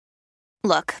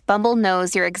Look, Bumble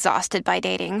knows you're exhausted by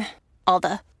dating. All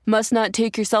the must not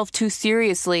take yourself too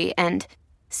seriously and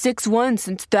 6'1"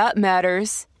 since that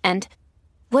matters. And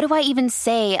what do I even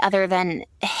say other than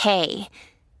hey?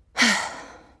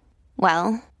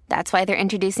 Well, that's why they're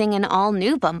introducing an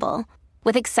all-new Bumble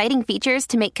with exciting features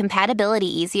to make compatibility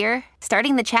easier,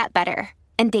 starting the chat better,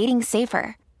 and dating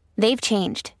safer. They've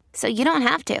changed, so you don't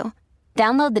have to.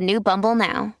 Download the new Bumble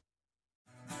now.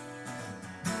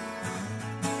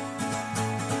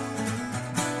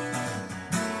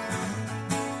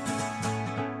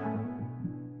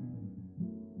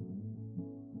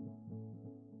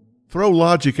 Throw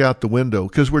logic out the window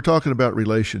because we're talking about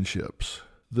relationships.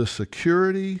 The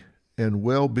security and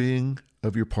well-being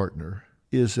of your partner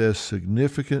is as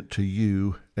significant to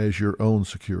you as your own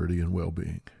security and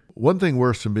well-being. One thing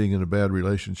worse than being in a bad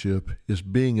relationship is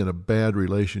being in a bad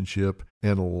relationship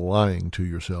and lying to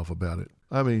yourself about it.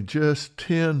 I mean, just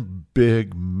 10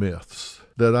 big myths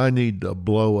that I need to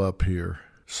blow up here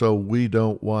so we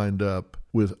don't wind up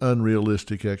with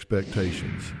unrealistic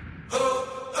expectations.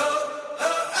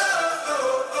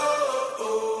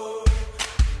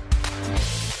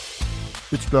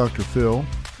 It's Dr. Phil,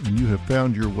 and you have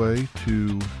found your way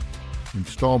to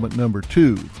installment number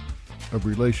 2 of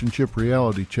Relationship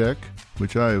Reality Check,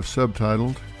 which I have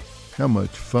subtitled, How Much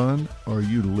Fun Are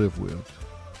You to Live With?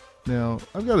 Now,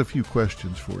 I've got a few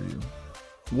questions for you.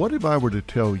 What if I were to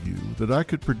tell you that I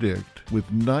could predict with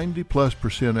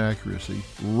 90+% accuracy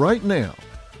right now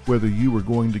whether you were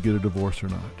going to get a divorce or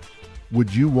not?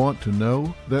 Would you want to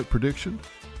know that prediction?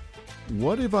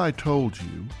 What if I told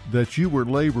you that you were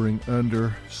laboring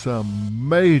under some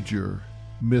major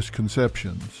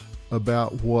misconceptions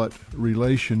about what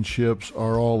relationships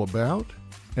are all about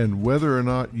and whether or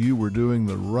not you were doing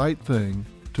the right thing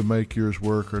to make yours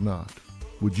work or not?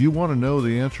 Would you want to know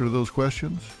the answer to those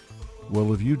questions?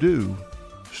 Well, if you do,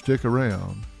 stick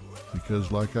around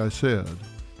because, like I said,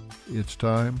 it's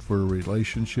time for a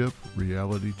relationship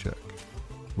reality check.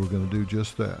 We're going to do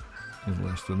just that in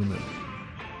less than a minute.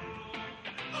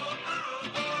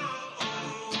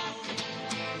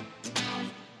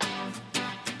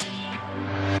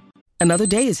 Another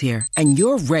day is here, and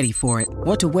you're ready for it.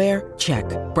 What to wear? Check.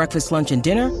 Breakfast, lunch, and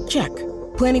dinner? Check.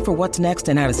 Planning for what's next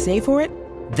and how to save for it?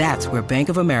 That's where Bank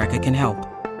of America can help.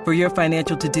 For your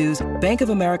financial to-dos, Bank of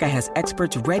America has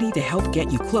experts ready to help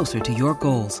get you closer to your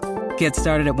goals. Get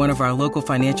started at one of our local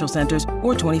financial centers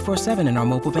or 24/7 in our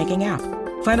mobile banking app.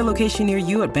 Find a location near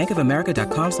you at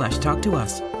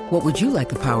bankofamerica.com/talktous. What would you like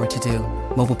the power to do?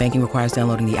 Mobile banking requires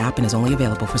downloading the app and is only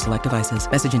available for select devices.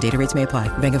 Message and data rates may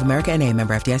apply. Bank of America N.A.,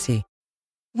 member FDIC.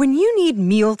 When you need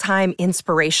mealtime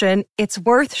inspiration, it's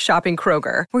worth shopping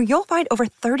Kroger, where you'll find over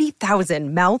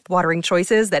 30,000 mouth-watering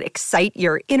choices that excite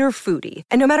your inner foodie.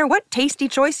 And no matter what tasty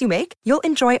choice you make, you'll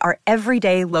enjoy our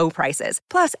everyday low prices,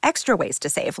 plus extra ways to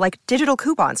save, like digital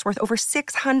coupons worth over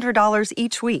 $600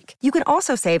 each week. You can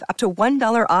also save up to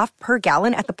 $1 off per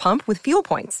gallon at the pump with fuel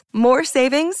points. More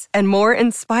savings and more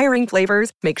inspiring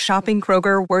flavors make shopping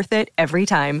Kroger worth it every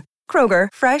time. Kroger,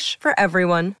 fresh for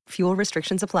everyone. Fuel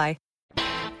restrictions apply.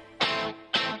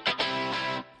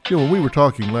 Yeah, when we were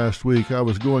talking last week, I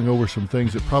was going over some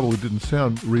things that probably didn't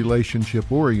sound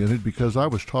relationship-oriented because I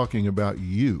was talking about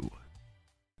you.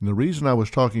 And the reason I was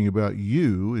talking about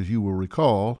you, as you will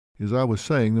recall, is I was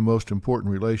saying the most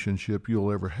important relationship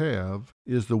you'll ever have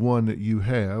is the one that you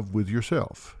have with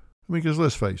yourself. I mean, because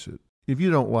let's face it, if you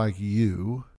don't like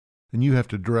you, and you have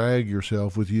to drag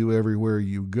yourself with you everywhere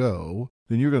you go,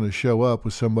 then you're going to show up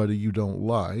with somebody you don't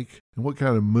like. And what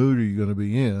kind of mood are you going to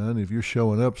be in if you're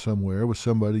showing up somewhere with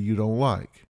somebody you don't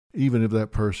like, even if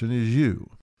that person is you?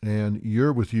 And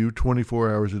you're with you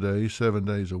 24 hours a day, 7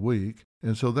 days a week.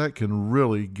 And so that can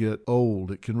really get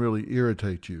old. It can really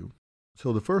irritate you.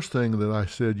 So the first thing that I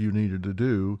said you needed to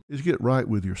do is get right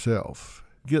with yourself.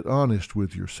 Get honest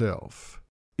with yourself.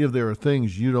 If there are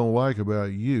things you don't like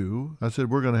about you, I said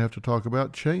we're going to have to talk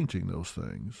about changing those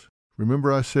things.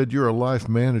 Remember I said you're a life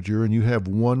manager and you have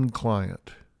one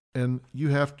client, and you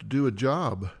have to do a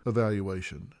job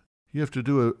evaluation. You have to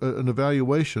do an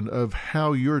evaluation of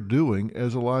how you're doing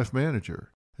as a life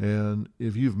manager. And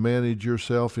if you've managed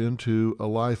yourself into a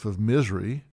life of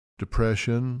misery,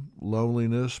 depression,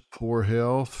 loneliness, poor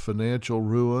health, financial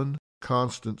ruin,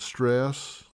 constant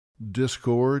stress,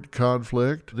 discord,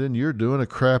 conflict, then you're doing a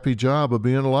crappy job of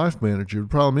being a life manager. The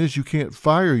problem is you can't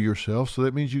fire yourself, so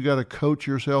that means you got to coach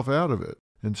yourself out of it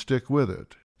and stick with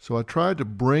it. So I tried to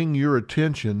bring your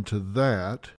attention to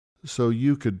that so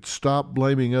you could stop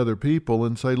blaming other people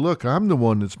and say, look, I'm the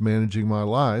one that's managing my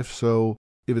life, so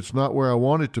if it's not where I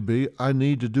want it to be, I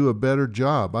need to do a better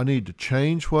job. I need to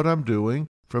change what I'm doing,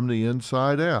 from the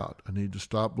inside out. I need to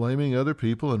stop blaming other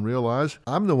people and realize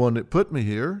I'm the one that put me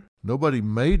here. Nobody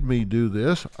made me do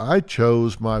this. I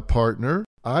chose my partner.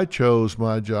 I chose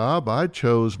my job. I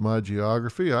chose my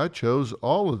geography. I chose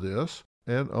all of this,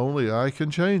 and only I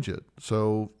can change it.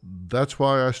 So that's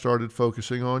why I started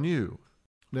focusing on you.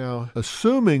 Now,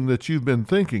 assuming that you've been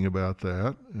thinking about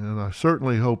that, and I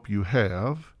certainly hope you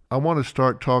have, I want to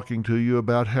start talking to you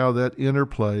about how that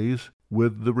interplays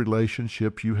with the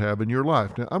relationship you have in your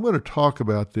life. Now, I'm going to talk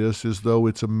about this as though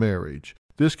it's a marriage.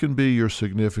 This can be your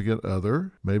significant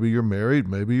other. Maybe you're married,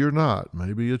 maybe you're not.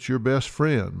 Maybe it's your best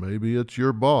friend, maybe it's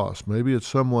your boss, maybe it's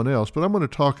someone else. But I'm going to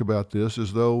talk about this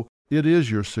as though it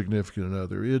is your significant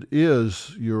other. It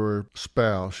is your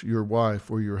spouse, your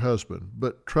wife, or your husband.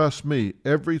 But trust me,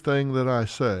 everything that I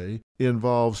say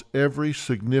involves every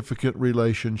significant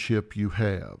relationship you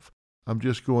have. I'm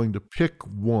just going to pick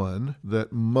one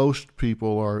that most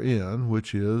people are in,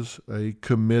 which is a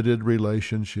committed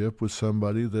relationship with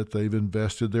somebody that they've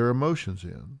invested their emotions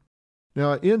in.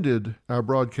 Now, I ended our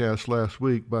broadcast last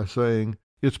week by saying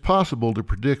it's possible to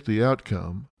predict the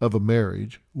outcome of a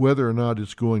marriage, whether or not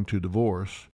it's going to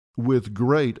divorce, with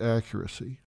great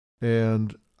accuracy.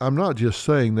 And I'm not just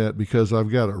saying that because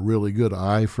I've got a really good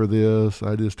eye for this.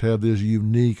 I just have this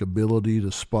unique ability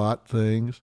to spot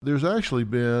things. There's actually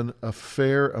been a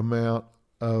fair amount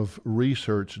of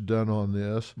research done on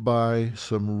this by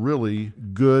some really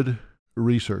good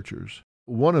researchers.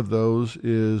 One of those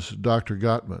is Dr.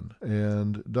 Gottman,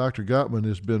 and Dr. Gottman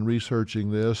has been researching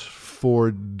this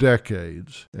for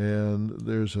decades, and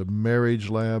there's a marriage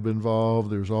lab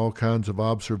involved. There's all kinds of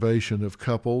observation of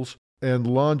couples, and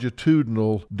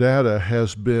longitudinal data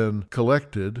has been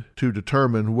collected to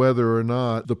determine whether or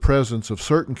not the presence of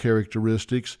certain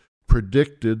characteristics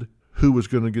predicted who was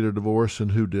going to get a divorce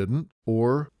and who didn't,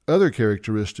 or other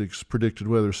characteristics predicted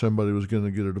whether somebody was going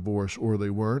to get a divorce or they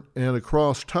weren't. And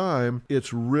across time,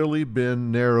 it's really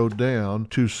been narrowed down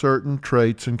to certain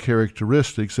traits and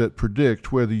characteristics that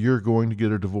predict whether you're going to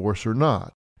get a divorce or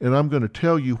not. And I'm going to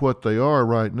tell you what they are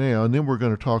right now, and then we're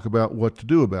going to talk about what to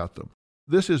do about them.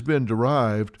 This has been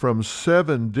derived from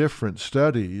 7 different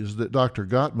studies that Dr.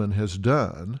 Gottman has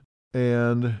done.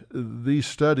 And these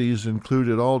studies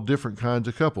included all different kinds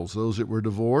of couples, those that were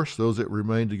divorced, those that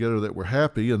remained together that were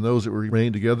happy, and those that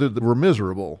remained together that were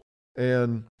miserable.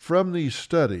 And from these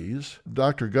studies,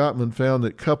 Dr. Gottman found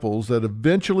that couples that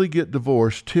eventually get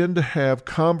divorced tend to have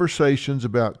conversations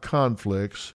about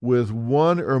conflicts with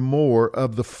one or more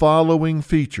of the following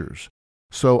features.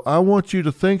 So I want you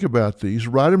to think about these,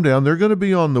 write them down. They're going to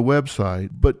be on the website,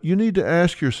 but you need to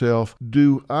ask yourself,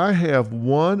 do I have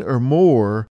one or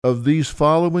more of these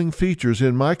following features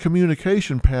in my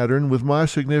communication pattern with my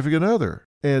significant other?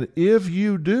 And if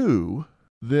you do,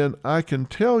 then I can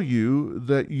tell you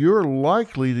that you're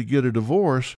likely to get a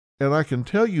divorce, and I can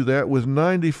tell you that with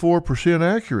 94%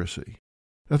 accuracy.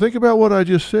 Now think about what I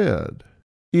just said.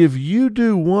 If you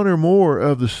do one or more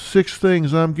of the 6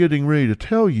 things I'm getting ready to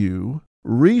tell you,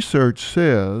 research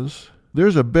says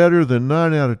there's a better than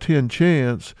 9 out of 10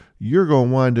 chance you're going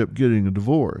to wind up getting a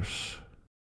divorce.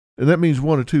 And that means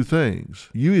one of 2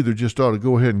 things. You either just ought to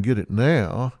go ahead and get it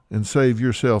now and save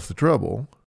yourself the trouble,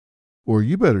 or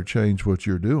you better change what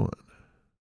you're doing.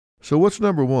 So what's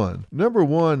number 1? Number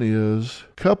 1 is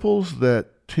couples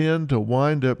that tend to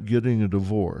wind up getting a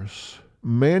divorce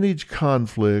manage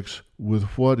conflicts with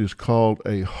what is called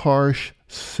a harsh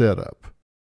setup.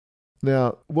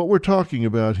 Now, what we're talking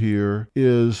about here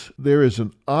is there is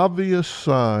an obvious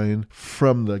sign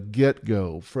from the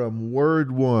get-go, from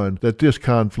word one, that this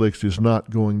conflict is not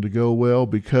going to go well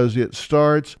because it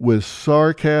starts with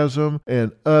sarcasm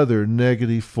and other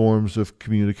negative forms of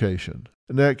communication.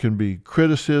 And that can be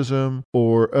criticism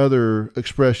or other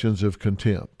expressions of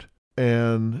contempt.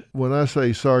 And when I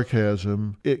say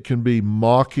sarcasm, it can be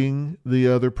mocking the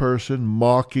other person,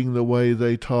 mocking the way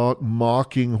they talk,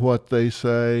 mocking what they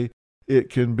say. It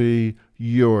can be,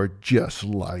 you're just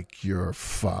like your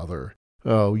father.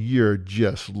 Oh, you're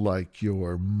just like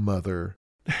your mother.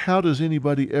 How does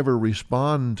anybody ever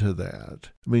respond to that?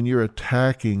 I mean, you're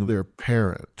attacking their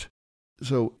parent.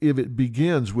 So if it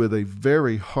begins with a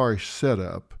very harsh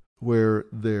setup where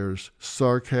there's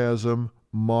sarcasm,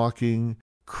 mocking,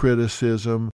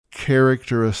 criticism,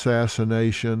 character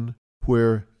assassination,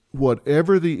 where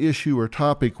whatever the issue or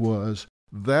topic was,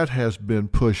 that has been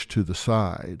pushed to the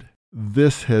side.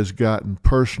 This has gotten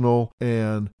personal,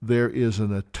 and there is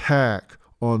an attack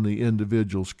on the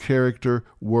individual's character,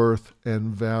 worth,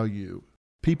 and value.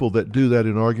 People that do that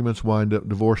in arguments wind up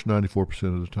divorced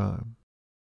 94% of the time.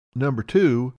 Number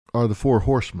 2 are the 4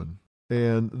 horsemen.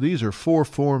 And these are 4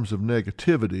 forms of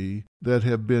negativity that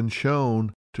have been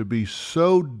shown to be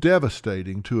so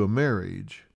devastating to a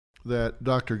marriage that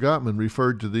Dr. Gottman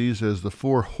referred to these as the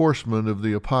 4 horsemen of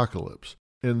the apocalypse.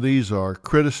 And these are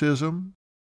criticism,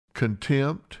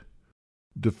 contempt,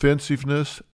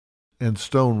 defensiveness, and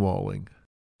stonewalling.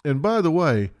 And by the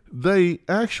way, they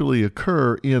actually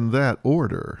occur in that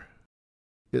order.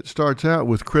 It starts out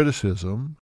with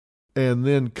criticism and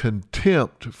then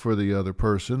contempt for the other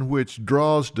person, which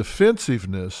draws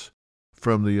defensiveness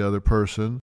from the other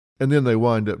person, and then they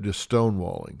wind up just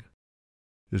stonewalling.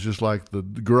 It's just like the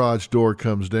garage door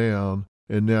comes down,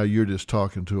 and now you're just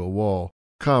talking to a wall.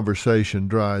 Conversation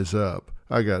dries up.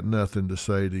 I got nothing to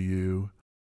say to you.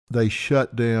 They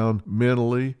shut down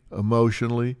mentally,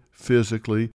 emotionally,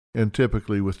 physically, and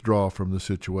typically withdraw from the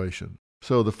situation.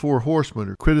 So the 4 horsemen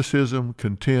are criticism,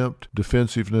 contempt,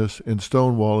 defensiveness, and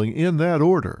stonewalling in that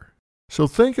order. So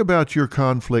think about your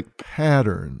conflict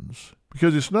patterns,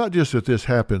 because it's not just that this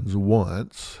happens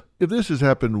once. If this has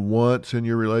happened once in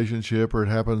your relationship, or it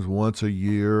happens once a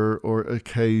year or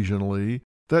occasionally,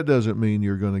 that doesn't mean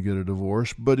you're going to get a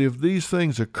divorce. But if these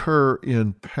things occur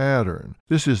in pattern,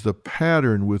 this is the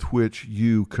pattern with which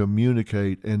you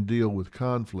communicate and deal with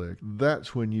conflict,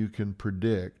 that's when you can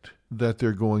predict that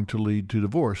they're going to lead to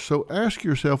divorce. So ask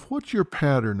yourself, what's your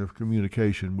pattern of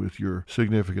communication with your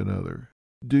significant other?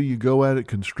 Do you go at it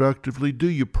constructively? Do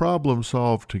you problem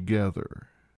solve together?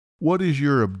 What is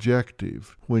your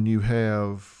objective when you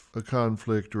have a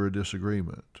conflict or a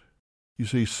disagreement? You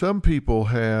see, some people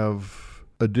have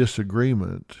a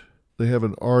disagreement. They have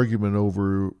an argument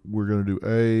over we're going to do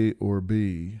A or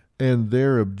B, and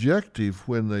their objective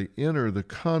when they enter the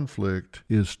conflict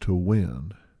is to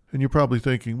win. And you're probably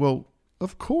thinking, well,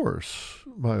 of course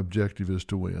my objective is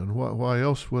to win. Why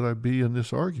else would I be in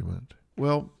this argument?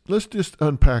 Well, let's just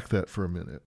unpack that for a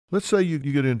minute. Let's say you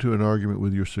get into an argument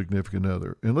with your significant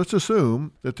other, and let's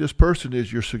assume that this person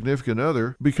is your significant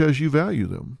other because you value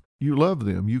them, you love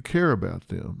them, you care about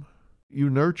them, you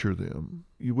nurture them,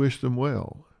 you wish them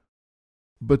well.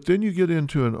 But then you get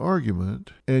into an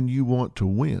argument and you want to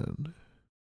win.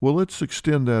 Well, let's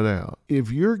extend that out.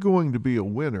 If you're going to be a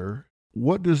winner,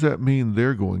 what does that mean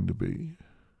they're going to be?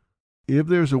 If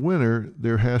there's a winner,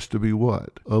 there has to be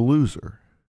what? A loser.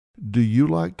 Do you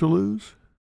like to lose?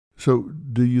 So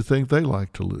do you think they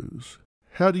like to lose?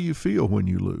 How do you feel when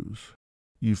you lose?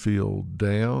 You feel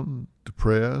down,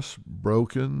 depressed,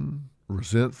 broken,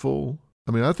 resentful?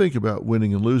 I mean, I think about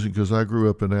winning and losing because I grew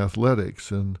up in athletics,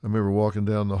 and I remember walking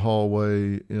down the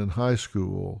hallway in high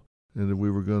school, and if we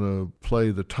were going to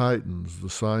play the Titans, the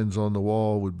signs on the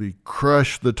wall would be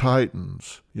crush the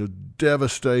Titans,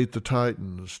 devastate the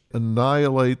Titans,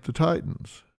 annihilate the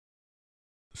Titans.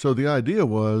 So the idea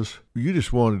was you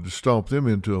just wanted to stomp them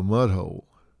into a mud hole.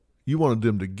 You wanted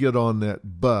them to get on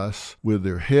that bus with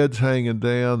their heads hanging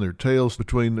down, their tails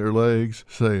between their legs,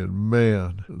 saying,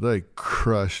 man, they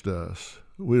crushed us.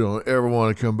 We don't ever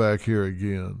want to come back here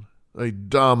again. They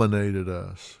dominated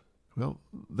us. Well,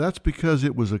 that's because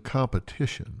it was a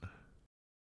competition.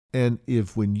 And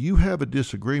if when you have a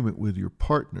disagreement with your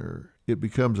partner, it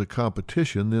becomes a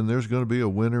competition, then there's going to be a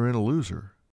winner and a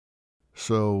loser.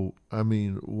 So, I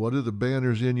mean, what are the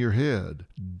banners in your head?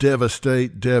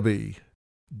 Devastate Debbie.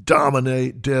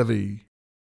 Dominate Debbie.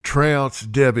 Trounce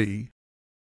Debbie.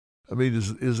 I mean,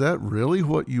 is that really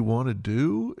what you want to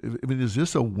do? I mean, is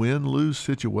this a win-lose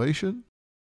situation?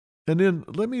 And then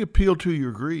let me appeal to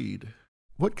your greed.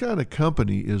 What kind of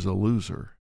company is a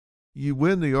loser? You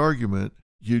win the argument,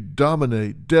 you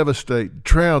dominate, devastate,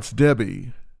 trounce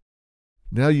Debbie.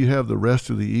 Now you have the rest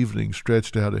of the evening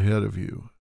stretched out ahead of you.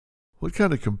 What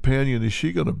kind of companion is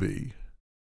she going to be?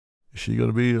 Is she going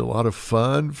to be a lot of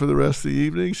fun for the rest of the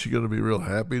evening? Is she going to be real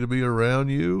happy to be around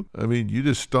you? I mean, you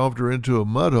just stomped her into a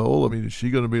mud hole. I mean, is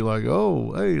she going to be like,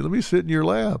 oh, hey, let me sit in your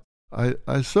lap?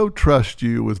 I so trust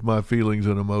you with my feelings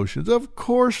and emotions. Of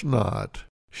course not.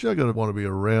 She's not going to want to be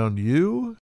around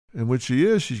you. And when she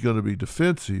is, she's going to be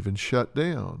defensive and shut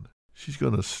down. She's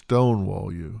going to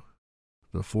stonewall you.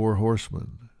 The 4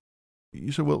 horsemen.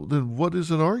 You say, well, then what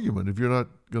is an argument if you're not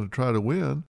going to try to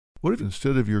win? What if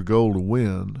instead of your goal to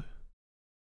win,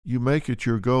 you make it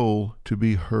your goal to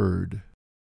be heard?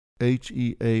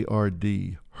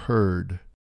 H-E-A-R-D, heard.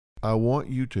 I want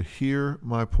you to hear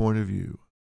my point of view.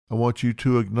 I want you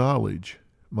to acknowledge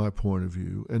my point of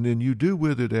view, and then you do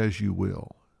with it as you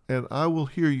will. And I will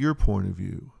hear your point of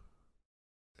view,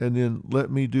 and then let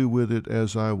me do with it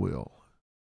as I will.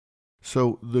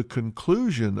 So the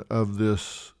conclusion of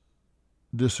this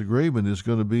disagreement is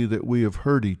going to be that we have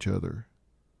heard each other.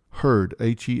 Heard,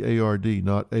 H-E-A-R-D,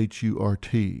 not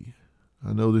H-U-R-T.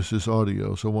 I know this is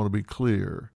audio, so I want to be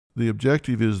clear. The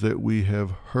objective is that we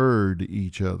have heard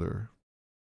each other.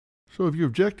 So if your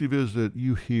objective is that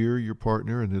you hear your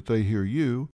partner and that they hear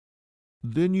you,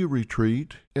 then you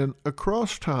retreat. And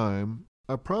across time,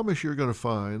 I promise you're going to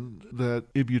find that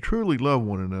if you truly love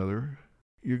one another,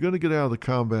 you're going to get out of the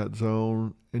combat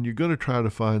zone and you're going to try to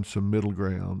find some middle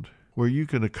ground where you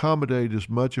can accommodate as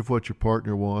much of what your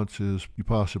partner wants as you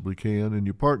possibly can, and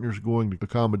your partner's going to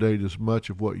accommodate as much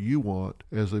of what you want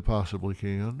as they possibly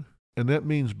can. And that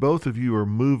means both of you are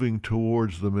moving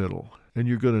towards the middle, and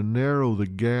you're going to narrow the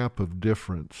gap of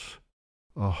difference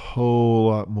a whole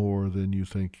lot more than you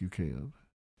think you can.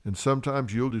 And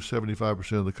sometimes you'll do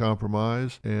 75% of the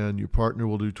compromise and your partner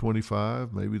will do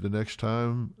 25. Maybe the next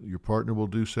time your partner will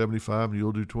do 75 and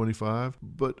you'll do 25.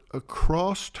 But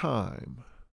across time,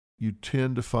 you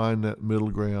tend to find that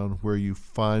middle ground where you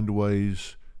find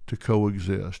ways to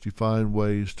coexist. You find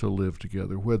ways to live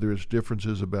together, whether it's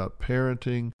differences about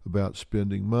parenting, about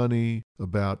spending money,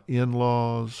 about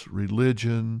in-laws,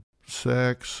 religion,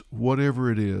 sex,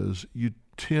 whatever it is. You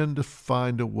tend to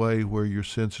find a way where you're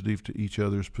sensitive to each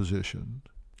other's position.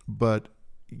 But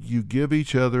you give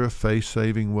each other a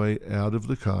face-saving way out of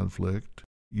the conflict.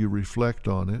 You reflect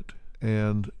on it.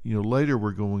 And, later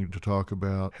we're going to talk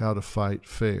about how to fight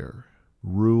fair,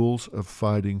 rules of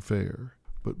fighting fair.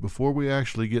 But before we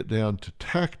actually get down to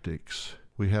tactics,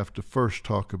 we have to first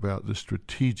talk about the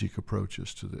strategic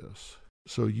approaches to this.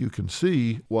 So you can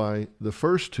see why the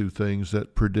first two things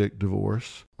that predict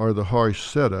divorce are the harsh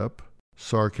setup,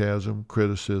 sarcasm,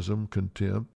 criticism,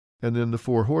 contempt, and then the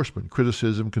four horsemen: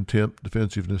 criticism, contempt,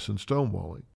 defensiveness, and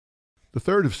stonewalling. The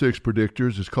third of 6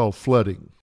 predictors is called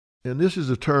flooding. And this is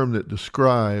a term that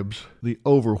describes the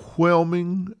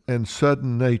overwhelming and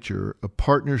sudden nature a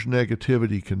partner's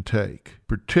negativity can take,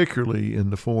 particularly in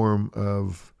the form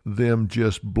of them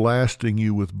just blasting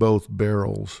you with both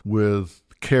barrels with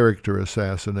character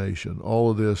assassination,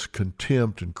 all of this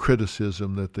contempt and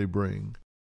criticism that they bring.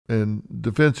 And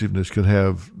defensiveness can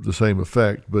have the same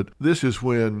effect, but this is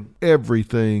when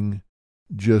everything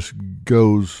just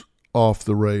goes off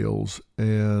the rails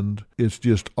and it's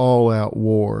just all-out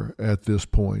war at this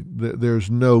point. There's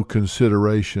no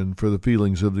consideration for the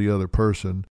feelings of the other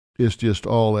person. It's just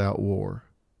all-out war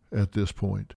at this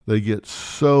point. They get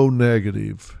so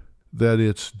negative that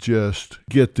it's just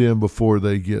get them before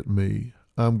they get me.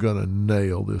 I'm going to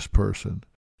nail this person.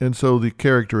 And so the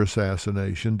character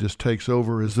assassination just takes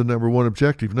over as the number one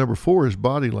objective. Number 4 is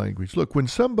body language. Look, when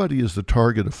somebody is the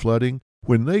target of flooding,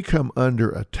 when they come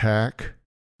under attack,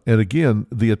 and again,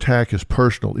 the attack is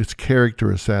personal, it's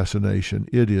character assassination,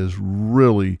 it is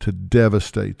really to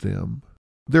devastate them.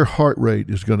 Their heart rate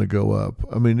is going to go up.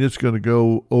 I mean, it's going to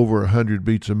go over 100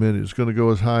 beats a minute. It's going to go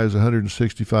as high as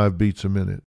 165 beats a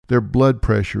minute. Their blood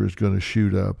pressure is going to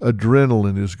shoot up.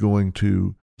 Adrenaline is going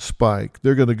to spike.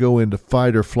 They're going to go into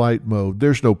fight or flight mode.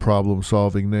 There's no problem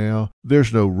solving now.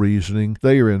 There's no reasoning.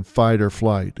 They are in fight or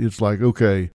flight. It's like,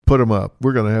 okay, put them up.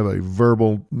 We're going to have a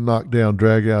verbal knockdown,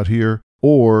 drag out here,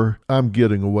 or I'm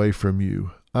getting away from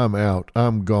you. I'm out.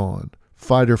 I'm gone.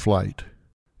 Fight or flight.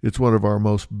 It's one of our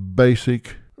most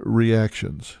basic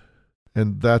reactions.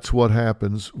 And that's what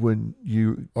happens when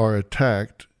you are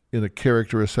attacked in a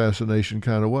character assassination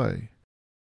kind of way.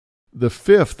 The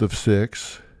 5th of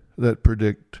 6 that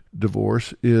predict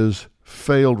divorce is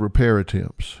failed repair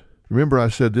attempts. Remember I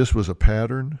said this was a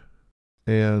pattern?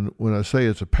 And when I say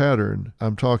it's a pattern,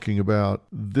 I'm talking about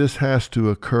this has to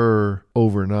occur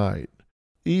overnight.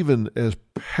 Even as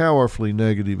powerfully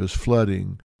negative as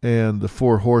flooding and the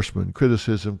 4 horsemen,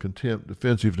 criticism, contempt,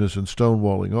 defensiveness, and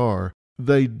stonewalling are,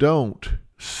 they don't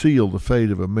seal the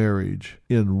fate of a marriage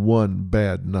in one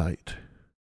bad night.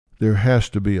 There has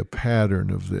to be a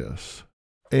pattern of this.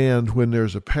 And when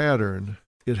there's a pattern,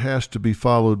 it has to be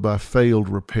followed by failed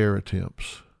repair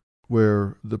attempts,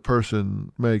 where the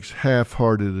person makes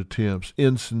half-hearted attempts,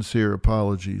 insincere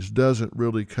apologies, doesn't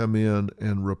really come in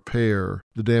and repair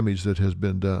the damage that has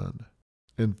been done.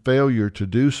 And failure to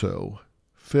do so,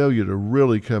 failure to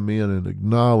really come in and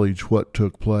acknowledge what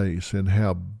took place and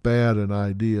how bad an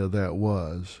idea that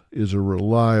was, is a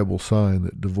reliable sign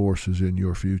that divorce is in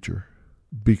your future.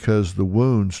 Because the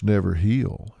wounds never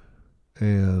heal.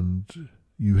 And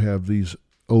you have these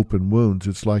open wounds.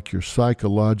 It's like your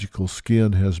psychological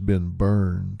skin has been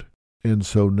burned. And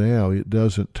so now it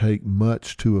doesn't take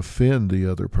much to offend the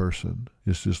other person.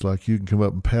 It's just like you can come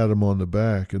up and pat them on the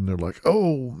back and they're like,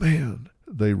 oh man.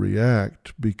 They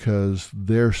react because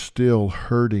they're still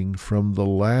hurting from the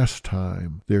last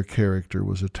time their character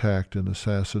was attacked and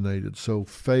assassinated. So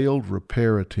failed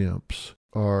repair attempts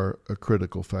are a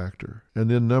critical factor.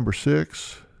 And then number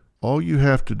 6, All you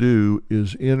have to do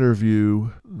is interview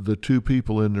the two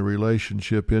people in the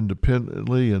relationship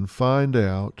independently and find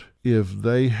out if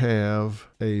they have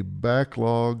a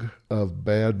backlog of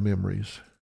bad memories.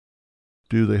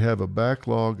 Do they have a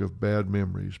backlog of bad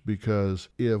memories? Because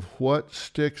if what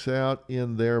sticks out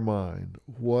in their mind,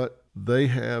 what they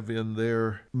have in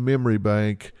their memory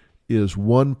bank is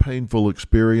one painful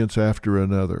experience after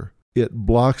another, it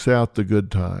blocks out the good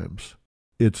times.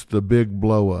 It's the big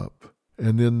blow up,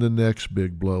 and then the next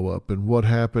big blow up, and what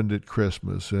happened at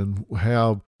Christmas, and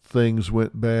how things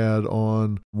went bad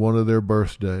on one of their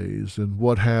birthdays, and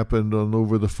what happened on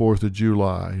over the 4th of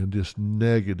July, and just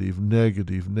negative.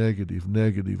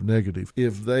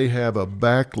 If they have a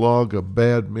backlog of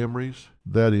bad memories,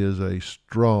 that is a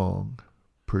strong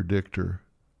predictor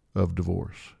of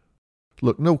divorce.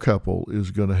 Look, no couple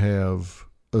is going to have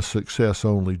a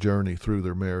success-only journey through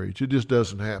their marriage. It just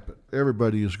doesn't happen.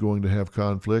 Everybody is going to have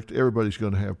conflict. Everybody's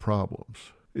going to have problems.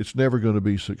 It's never going to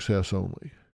be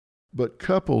success-only. But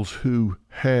couples who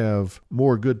have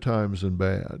more good times than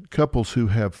bad, couples who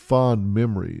have fond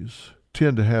memories,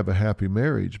 tend to have a happy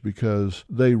marriage because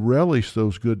they relish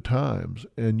those good times.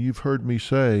 And you've heard me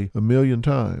say 1,000,000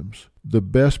 times, the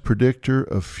best predictor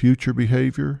of future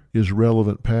behavior is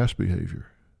relevant past behavior.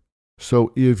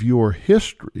 So if your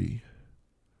history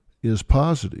is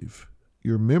positive,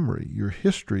 your memory, your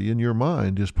history in your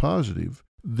mind is positive,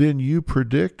 then you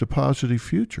predict a positive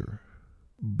future.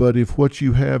 But if what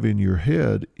you have in your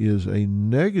head is a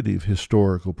negative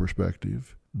historical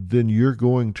perspective, then you're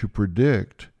going to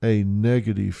predict a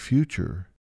negative future,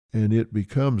 and it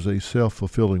becomes a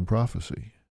self-fulfilling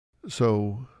prophecy.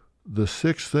 So the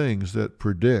 6 things that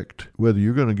predict whether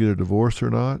you're going to get a divorce or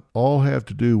not all have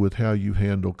to do with how you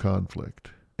handle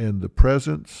conflict. And the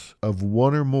presence of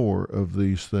one or more of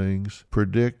these things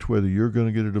predict whether you're going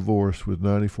to get a divorce with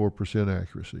 94%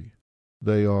 accuracy.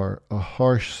 They are a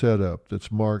harsh setup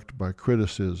that's marked by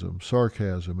criticism,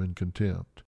 sarcasm, and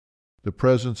contempt. The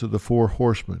presence of the 4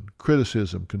 horsemen,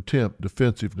 criticism, contempt,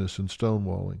 defensiveness, and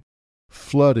stonewalling.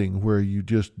 Flooding, where you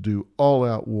just do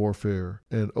all-out warfare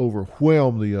and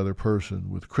overwhelm the other person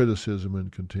with criticism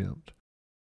and contempt.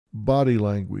 Body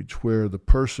language, where the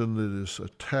person that is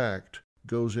attacked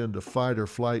goes into fight or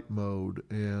flight mode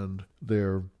and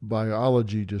their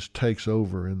biology just takes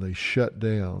over and they shut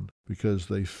down because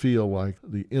they feel like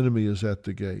the enemy is at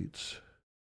the gates.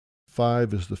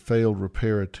 5 is the failed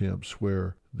repair attempts,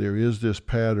 where there is this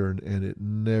pattern and it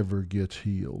never gets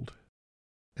healed.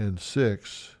 And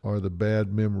 6 are the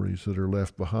bad memories that are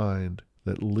left behind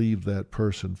that leave that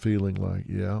person feeling like,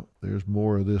 yeah, there's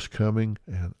more of this coming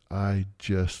and I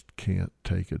just can't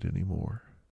take it anymore.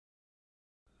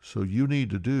 So you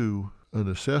need to do an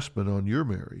assessment on your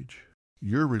marriage,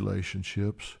 your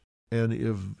relationships, and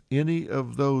if any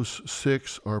of those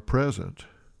 6 are present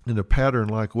in a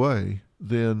pattern-like way,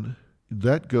 then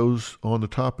that goes on the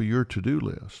top of your to-do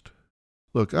list.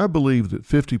 Look, I believe that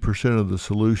 50% of the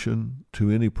solution to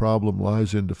any problem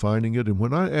lies in defining it. And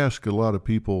when I ask a lot of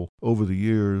people over the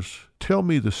years, tell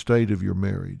me the state of your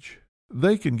marriage,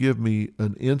 they can give me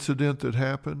an incident that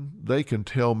happened. They can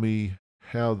tell me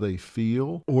how they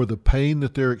feel or the pain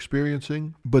that they're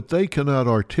experiencing, but they cannot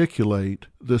articulate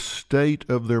the state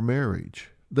of their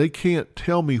marriage. They can't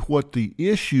tell me what the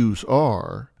issues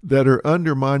are that are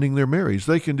undermining their marriage.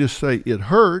 They can just say, it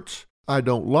hurts, I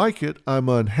don't like it, I'm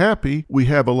unhappy, we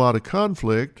have a lot of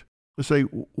conflict. I say,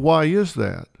 why is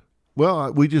that?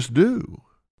 Well, we just do.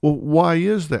 Well, why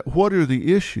is that? What are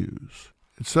the issues?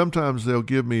 And sometimes they'll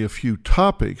give me a few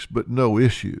topics, but no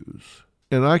issues.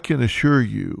 And I can assure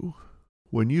you,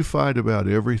 when you fight about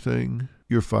everything,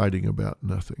 you're fighting about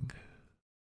nothing.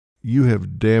 You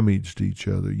have damaged each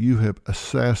other. You have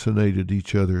assassinated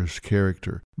each other's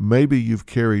character. Maybe you've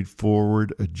carried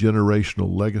forward a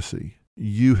generational legacy.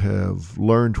 You have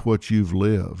learned what you've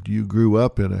lived. You grew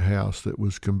up in a house that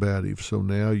was combative, so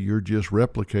now you're just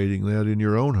replicating that in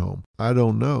your own home. I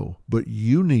don't know, but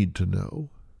you need to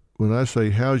know. When I say,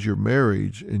 how's your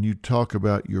marriage, and you talk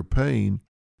about your pain,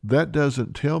 that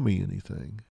doesn't tell me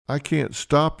anything. I can't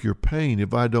stop your pain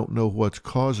if I don't know what's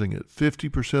causing it.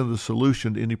 50% of the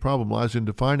solution to any problem lies in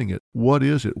defining it. What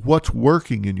is it? What's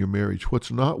working in your marriage?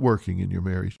 What's not working in your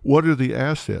marriage? What are the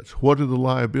assets? What are the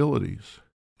liabilities?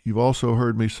 You've also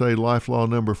heard me say life law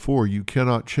number 4, you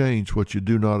cannot change what you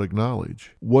do not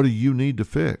acknowledge. What do you need to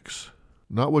fix?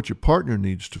 Not what your partner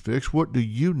needs to fix. What do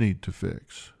you need to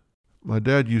fix? My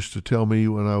dad used to tell me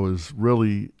when I was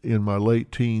really in my late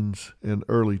teens and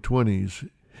early 20s,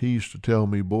 he used to tell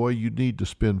me, boy, you need to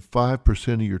spend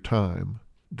 5% of your time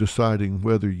deciding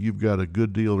whether you've got a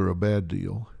good deal or a bad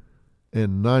deal,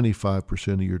 and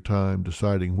 95% of your time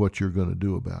deciding what you're going to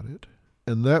do about it.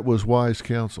 And that was wise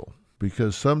counsel,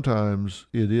 because sometimes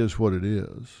it is what it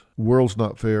is. World's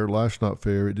not fair, life's not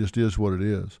fair, it just is what it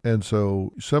is. And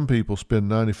so some people spend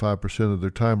 95% of their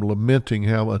time lamenting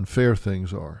how unfair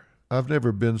things are. I've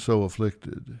never been so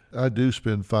afflicted. I do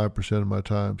spend 5% of my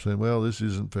time saying, well, this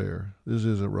isn't fair, this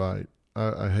isn't right,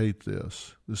 I hate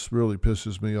this, this really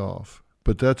pisses me off.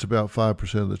 But that's about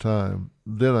 5% of the time.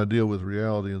 Then I deal with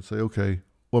reality and say, okay,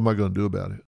 what am I going to do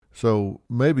about it? So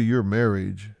maybe your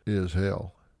marriage is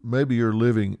hell. Maybe you're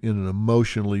living in an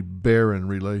emotionally barren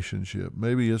relationship.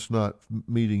 Maybe it's not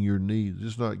meeting your needs.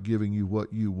 It's not giving you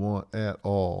what you want at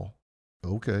all.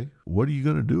 Okay, what are you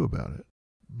going to do about it?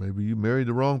 Maybe you married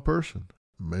the wrong person.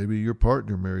 Maybe your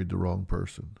partner married the wrong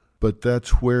person. But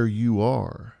that's where you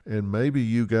are. And maybe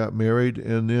you got married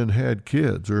and then had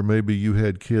kids, or maybe you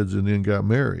had kids and then got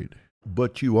married.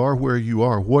 But you are where you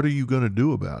are. What are you going to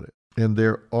do about it? And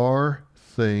there are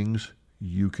things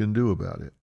you can do about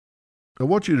it. I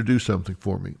want you to do something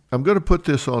for me. I'm going to put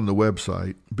this on the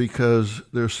website because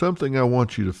there's something I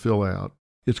want you to fill out.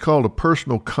 It's called a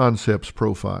personal concepts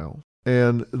profile.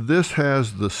 And this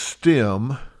has the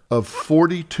stem of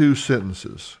 42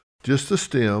 sentences. Just the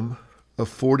stem of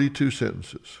 42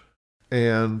 sentences.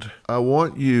 And I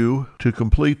want you to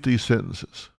complete these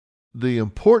sentences. The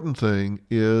important thing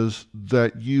is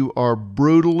that you are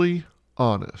brutally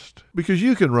honest, because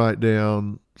you can write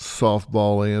down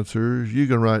softball answers, you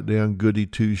can write down goody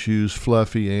two-shoes,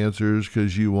 fluffy answers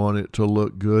because you want it to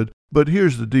look good. But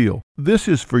here's the deal. This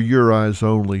is for your eyes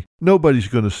only. Nobody's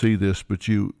going to see this but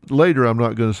you. Later, I'm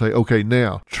not going to say, okay,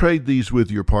 now trade these with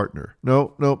your partner.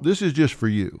 No, this is just for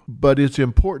you. But it's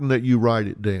important that you write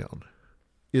it down.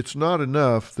 It's not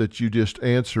enough that you just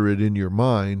answer it in your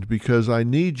mind, because I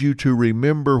need you to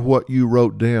remember what you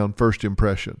wrote down first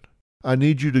impression. I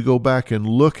need you to go back and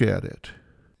look at it.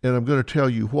 And I'm going to tell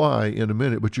you why in a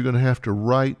minute, but you're going to have to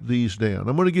write these down.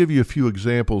 I'm going to give you a few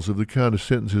examples of the kind of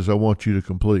sentences I want you to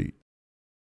complete.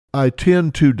 I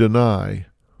tend to deny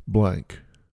blank.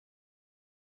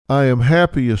 I am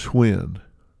happiest when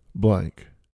blank.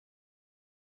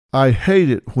 I hate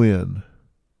it when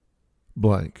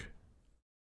blank.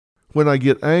 When I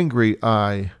get angry,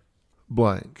 I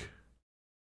blank.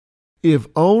 If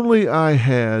only I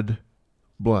had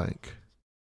blank.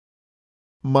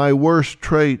 My worst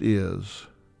trait is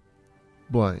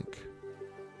blank.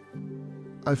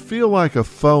 I feel like a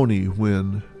phony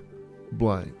when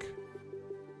blank.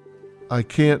 I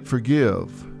can't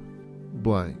forgive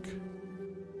blank.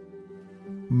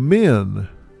 Men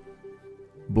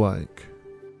blank.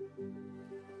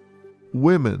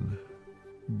 Women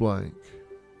blank.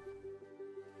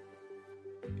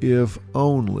 If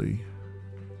only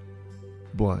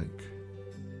blank.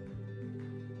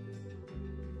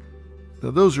 Now,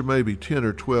 those are maybe 10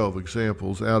 or 12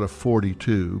 examples out of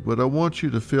 42, but I want you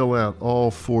to fill out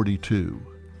all 42.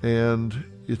 And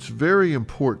it's very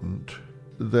important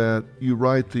that you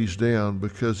write these down,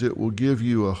 because it will give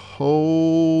you a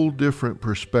whole different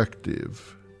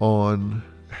perspective on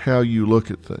how you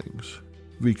look at things.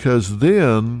 Because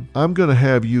then I'm going to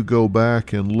have you go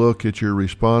back and look at your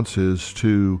responses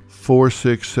to 4,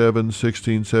 6, 7,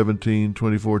 16, 17,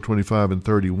 24, 25, and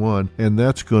 31, and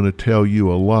that's going to tell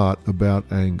you a lot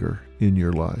about anger in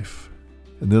your life.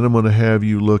 And then I'm going to have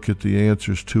you look at the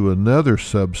answers to another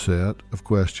subset of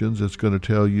questions that's going to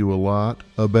tell you a lot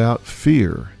about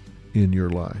fear in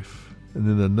your life. And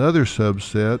then another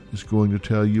subset is going to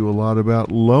tell you a lot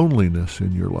about loneliness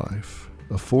in your life.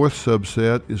 A fourth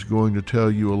subset is going to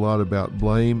tell you a lot about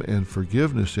blame and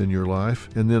forgiveness in your life.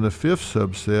 And then a fifth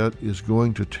subset is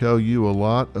going to tell you a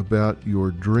lot about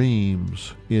your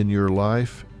dreams in your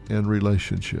life and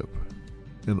relationship.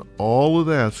 And all of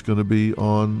that's going to be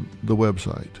on the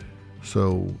website.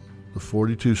 So the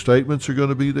 42 statements are going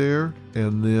to be there.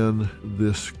 And then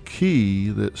this key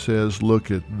that says,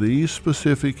 look at these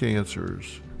specific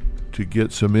answers to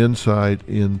get some insight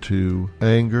into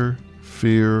anger,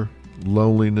 fear,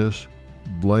 loneliness,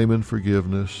 blame and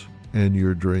forgiveness, and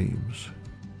your dreams.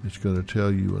 It's going to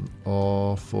tell you an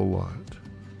awful lot.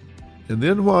 And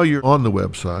then while you're on the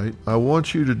website, I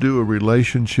want you to do a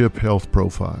relationship health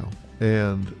profile.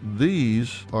 And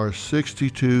these are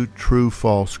 62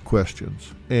 true-false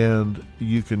questions. And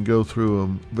you can go through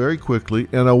them very quickly,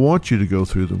 and I want you to go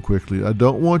through them quickly. I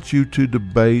don't want you to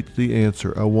debate the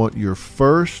answer. I want your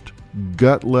first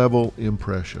gut-level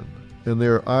impression. And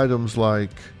there are items like,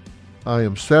 I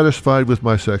am satisfied with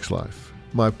my sex life.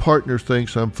 My partner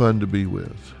thinks I'm fun to be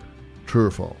with. True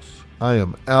or false? I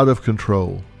am out of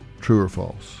control. True or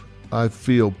false? I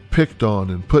feel picked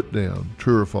on and put down.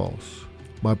 True or false?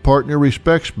 My partner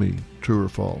respects me. True or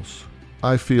false?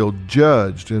 I feel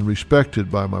judged and respected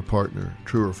by my partner.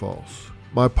 True or false?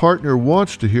 My partner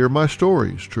wants to hear my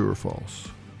stories, true or false.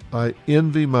 I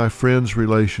envy my friends'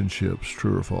 relationships,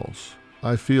 true or false.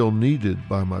 I feel needed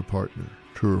by my partner,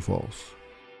 true or false.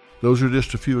 Those are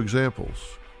just a few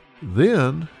examples.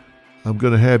 Then I'm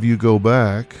going to have you go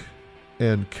back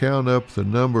and count up the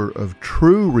number of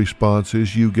true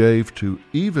responses you gave to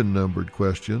even-numbered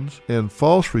questions and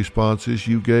false responses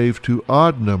you gave to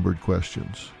odd-numbered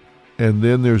questions. And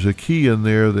then there's a key in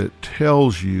there that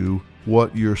tells you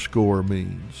what your score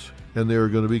means. And there are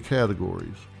going to be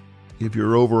categories. If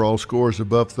your overall score is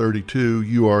above 32,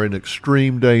 you are in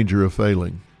extreme danger of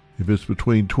failing. If it's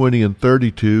between 20 and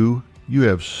 32, you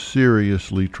have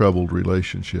seriously troubled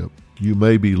relationship. You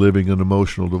may be living an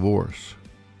emotional divorce.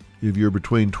 If you're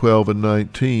between 12 and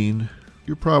 19,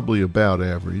 you're probably about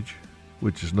average,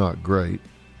 which is not great.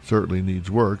 Certainly needs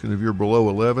work. And if you're below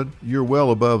 11, you're well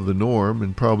above the norm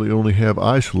and probably only have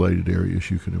isolated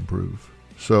areas you can improve.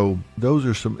 So those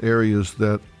are some areas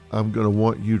that I'm going to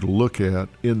want you to look at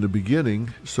in the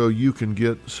beginning so you can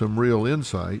get some real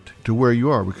insight to where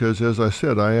you are. Because as I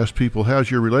said, I ask people,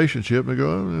 how's your relationship? And they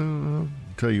go, I'll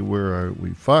tell you where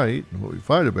we fight and what we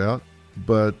fight about,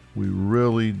 but we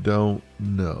really don't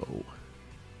know.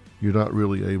 You're not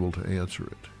really able to answer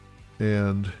it.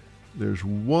 And there's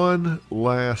one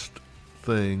last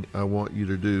thing I want you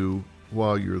to do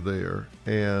while you're there,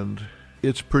 and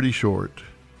it's pretty short.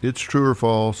 It's true or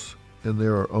false, and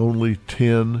there are only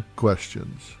 10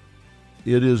 questions.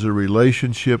 It is a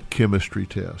relationship chemistry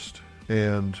test,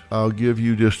 and I'll give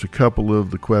you just a couple of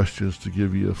the questions to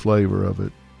give you a flavor of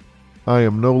it. I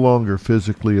am no longer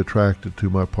physically attracted to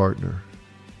my partner.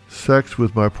 Sex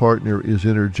with my partner is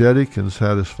energetic and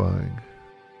satisfying.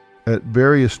 At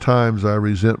various times I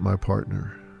resent my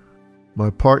partner. My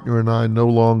partner and I no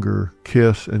longer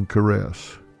kiss and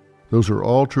caress. Those are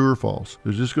all true or false.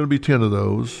 There's just going to be 10 of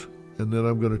those. And then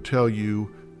I'm going to tell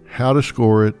you how to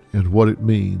score it and what it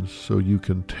means so you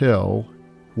can tell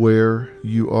where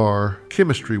you are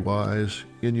chemistry-wise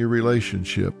in your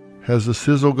relationship. Has the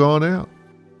sizzle gone out?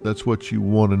 That's what you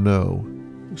want to know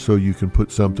so you can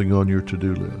put something on your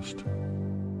to-do list.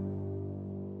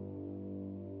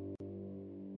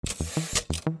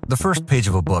 The first page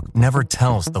of a book never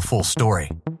tells the full story.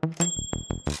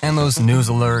 And those news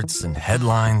alerts and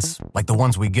headlines, like the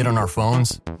ones we get on our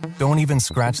phones, don't even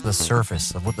scratch the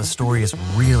surface of what the story is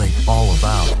really all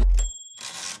about.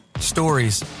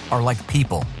 Stories are like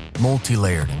people,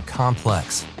 multi-layered and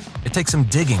complex. It takes some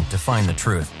digging to find the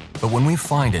truth, but when we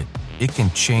find it, it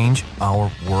can change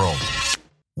our world.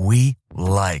 We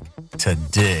like to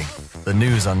dig. The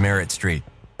news on Merritt Street.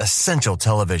 Essential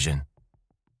television.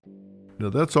 Now,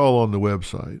 that's all on the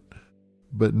website.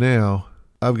 But now,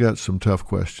 I've got some tough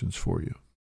questions for you.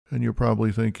 And you're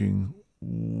probably thinking,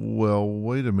 well,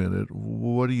 wait a minute.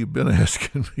 What have you been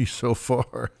asking me so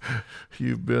far?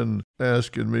 You've been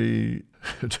asking me,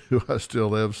 do I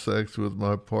still have sex with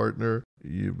my partner?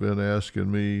 You've been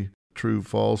asking me true,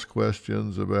 false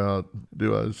questions about,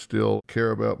 do I still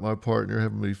care about my partner,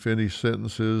 having me finish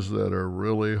sentences that are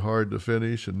really hard to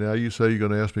finish? And now you say you're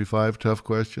going to ask me 5 tough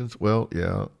questions? Well,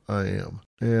 yeah, I am.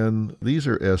 And these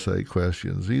are essay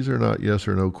questions. These are not yes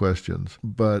or no questions.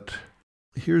 But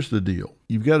here's the deal.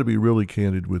 You've got to be really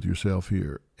candid with yourself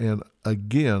here. And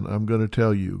again, I'm going to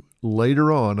tell you,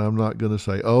 later on, I'm not going to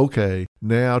say, okay,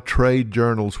 now trade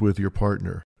journals with your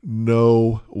partner.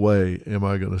 No way am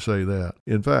I going to say that.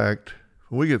 In fact,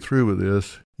 when we get through with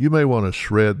this, you may want to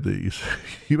shred these.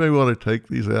 You may want to take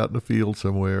these out in the field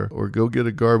somewhere or go get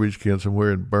a garbage can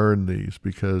somewhere and burn these,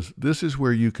 because this is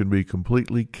where you can be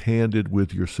completely candid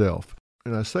with yourself.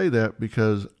 And I say that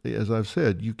because, as I've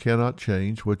said, you cannot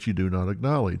change what you do not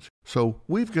acknowledge. So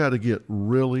we've got to get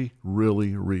really,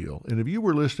 really real. And if you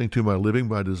were listening to my Living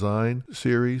by Design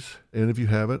series, and if you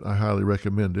haven't, I highly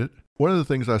recommend it. One of the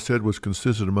things I said was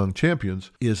consistent among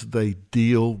champions is they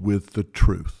deal with the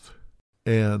truth.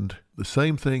 And the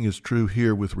same thing is true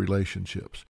here with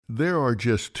relationships. There are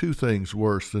just 2 things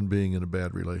worse than being in a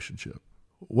bad relationship.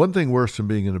 One thing worse than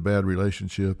being in a bad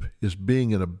relationship is being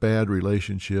in a bad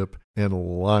relationship and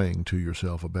lying to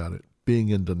yourself about it, being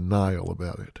in denial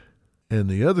about it. And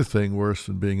the other thing worse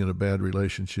than being in a bad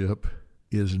relationship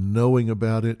is knowing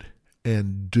about it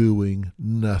and doing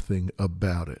nothing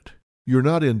about it. You're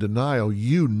not in denial,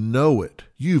 you know it,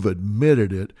 you've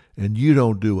admitted it, and you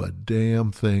don't do a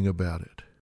damn thing about it.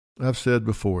 I've said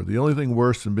before, the only thing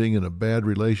worse than being in a bad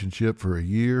relationship for a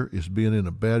year is being in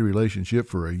a bad relationship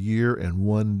for a year and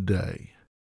 1 day.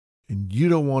 And you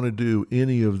don't want to do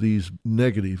any of these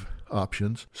negative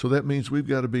options, so that means we've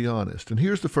got to be honest. And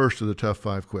here's the first of the tough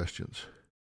 5 questions.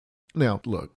 Now,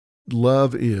 look,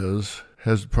 love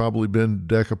has probably been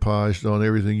decoupaged on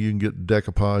everything you can get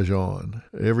decoupage on.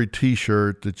 Every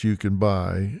T-shirt that you can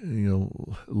buy,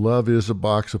 love is a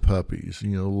box of puppies.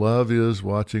 Love is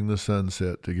watching the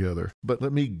sunset together. But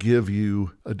let me give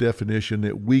you a definition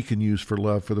that we can use for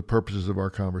love for the purposes of our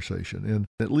conversation. And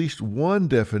at least one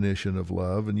definition of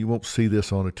love, and you won't see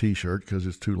this on a T-shirt because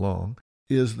it's too long,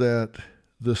 is that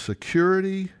the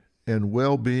security and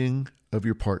well-being of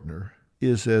your partner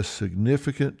is as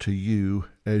significant to you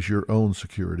as your own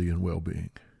security and well-being.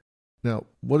 Now,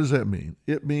 what does that mean?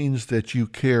 It means that you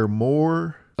care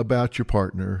more about your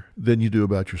partner than you do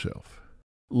about yourself.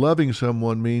 Loving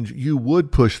someone means you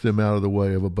would push them out of the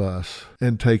way of a bus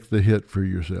and take the hit for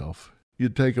yourself.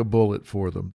 You'd take a bullet for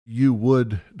them. You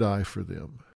would die for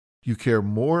them. You care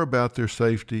more about their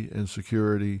safety and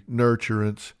security,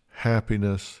 nurturance,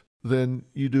 happiness than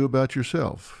you do about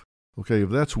yourself. Okay, if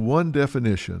that's one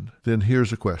definition, then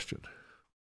here's a question.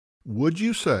 Would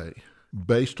you say,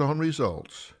 based on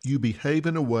results, you behave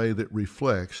in a way that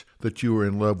reflects that you are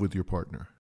in love with your partner?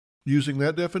 Using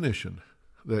that definition,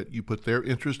 that you put their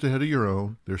interest ahead of your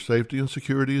own, their safety and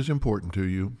security is important to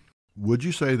you, would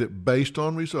you say that based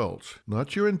on results,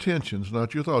 not your intentions,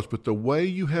 not your thoughts, but the way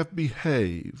you have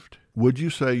behaved, would you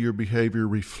say your behavior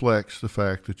reflects the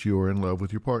fact that you are in love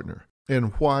with your partner?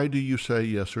 And why do you say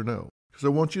yes or no? Because I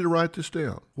want you to write this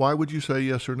down. Why would you say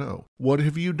yes or no? What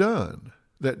have you done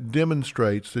that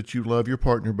demonstrates that you love your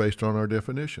partner based on our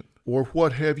definition? Or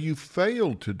what have you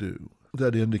failed to do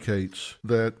that indicates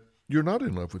that you're not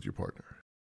in love with your partner?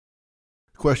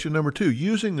 Question number 2,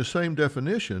 using the same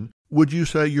definition, would you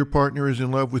say your partner is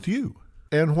in love with you?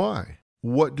 And why?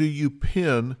 What do you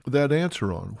pin that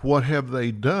answer on? What have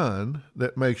they done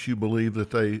that makes you believe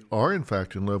that they are in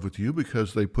fact in love with you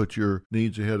because they put your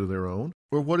needs ahead of their own?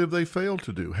 Or what have they failed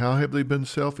to do? How have they been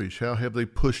selfish? How have they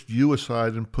pushed you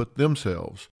aside and put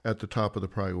themselves at the top of the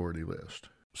priority list?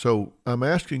 So I'm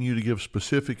asking you to give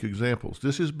specific examples.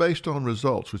 This is based on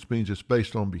results, which means it's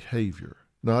based on behavior,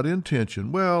 not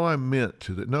intention. Well, I meant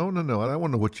to. No. I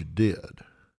want to know what you did.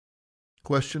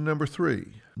 Question number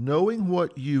 3, knowing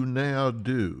what you now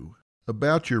do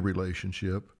about your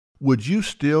relationship, would you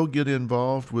still get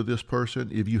involved with this person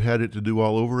if you had it to do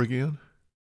all over again?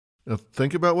 Now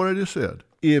think about what I just said.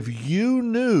 If you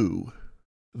knew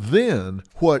then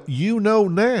what you know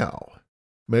now,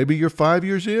 maybe you're 5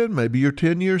 years in, maybe you're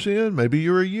 10 years in, maybe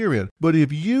you're a year in, but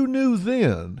if you knew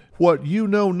then what you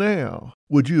know now,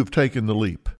 would you have taken the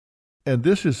leap? And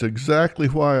this is exactly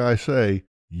why I say,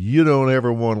 you don't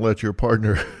ever want to let your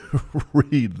partner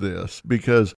read this,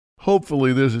 because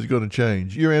hopefully this is going to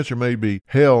change. Your answer may be,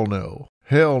 hell no.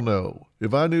 Hell no.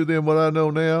 If I knew then what I know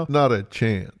now, not a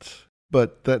chance.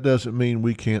 But that doesn't mean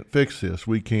we can't fix this.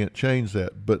 We can't change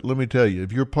that. But let me tell you,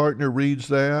 if your partner reads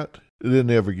that, they'll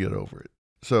never get over it.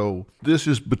 So this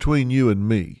is between you and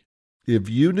me. If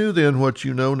you knew then what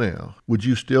you know now, would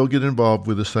you still get involved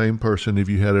with the same person if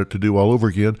you had it to do all over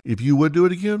again? If you would do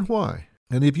it again, why?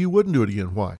 And if you wouldn't do it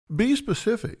again, why? Be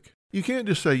specific. You can't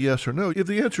just say yes or no. If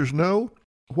the answer is no,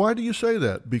 why do you say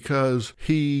that? Because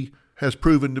he has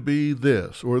proven to be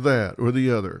this or that or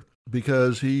the other.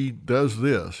 Because he does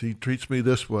this. He treats me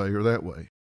this way or that way.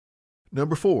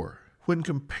 Number 4, when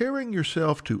comparing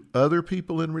yourself to other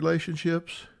people in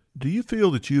relationships, do you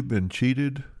feel that you've been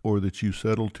cheated or that you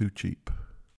settled too cheap?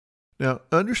 Now,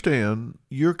 understand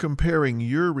you're comparing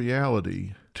your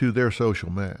reality to their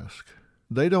social mask.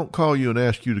 They don't call you and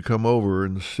ask you to come over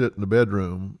and sit in the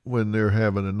bedroom when they're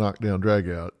having a knockdown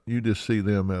dragout. You just see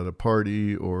them at a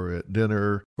party or at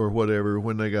dinner or whatever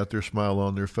when they got their smile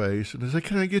on their face. And they say,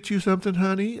 can I get you something,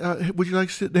 honey? Would you like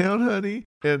to sit down, honey?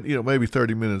 And, maybe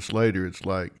 30 minutes later, it's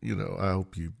like, I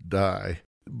hope you die.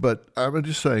 But I'm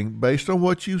just saying, based on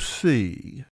what you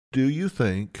see, do you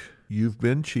think you've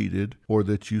been cheated or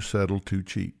that you settled too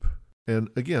cheap? And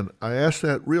again, I ask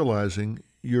that realizing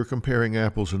you're comparing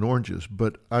apples and oranges,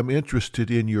 but I'm interested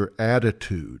in your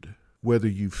attitude, whether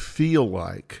you feel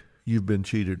like you've been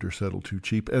cheated or settled too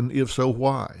cheap, and if so,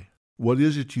 why? What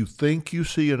is it you think you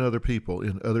see in other people,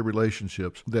 in other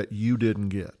relationships, that you didn't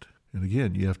get? And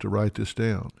again, you have to write this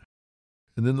down.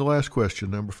 And then the last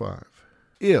question, number 5.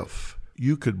 If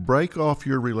you could break off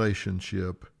your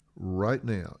relationship right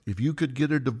now, if you could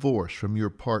get a divorce from your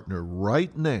partner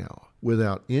right now,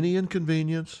 without any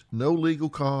inconvenience, no legal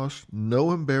costs,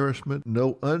 no embarrassment,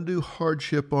 no undue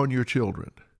hardship on your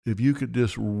children, if you could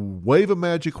just wave a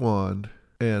magic wand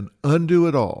and undo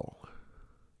it all,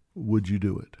 would you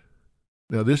do it?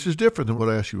 Now, this is different than what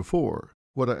I asked you before.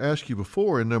 What I asked you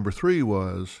before in number 3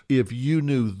 was, if you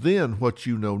knew then what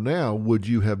you know now, would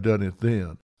you have done it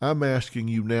then? I'm asking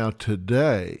you now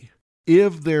today,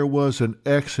 if there was an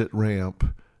exit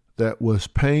ramp that was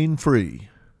pain-free,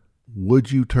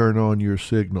 would you turn on your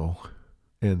signal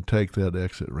and take that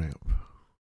exit ramp?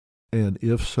 And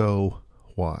if so,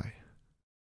 why?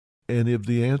 And if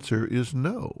the answer is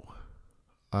no,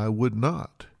 I would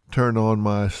not turn on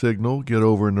my signal, get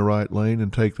over in the right lane,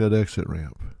 and take that exit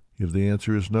ramp. If the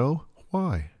answer is no,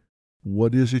 why?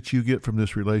 What is it you get from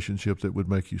this relationship that would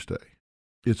make you stay?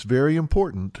 It's very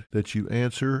important that you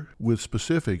answer with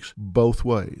specifics both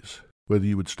ways, whether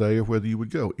you would stay or whether you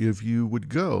would go. If you would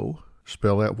go,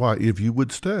 spell out why. If you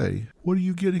would stay, what are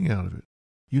you getting out of it?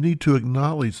 You need to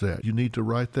acknowledge that. You need to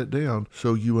write that down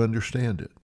so you understand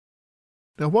it.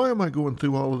 Now, why am I going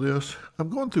through all of this? I'm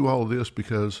going through all of this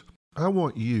because I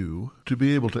want you to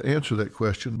be able to answer that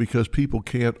question, because people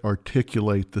can't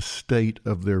articulate the state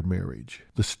of their marriage,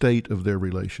 the state of their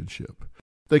relationship.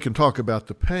 They can talk about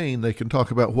the pain, they can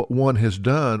talk about what one has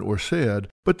done or said,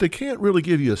 but they can't really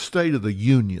give you a state of the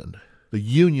union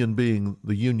being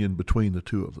the union between the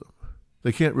two of them.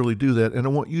 They can't really do that, and I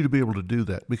want you to be able to do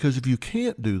that, because if you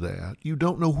can't do that, you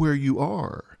don't know where you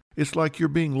are. It's like you're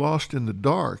being lost in the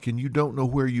dark and you don't know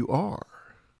where you are.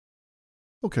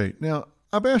 Okay, now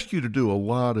I've asked you to do a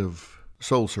lot of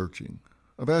soul searching.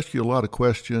 I've asked you a lot of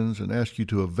questions and asked you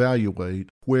to evaluate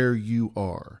where you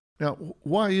are. Now,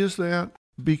 why is that?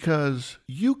 Because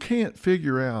you can't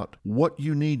figure out what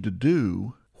you need to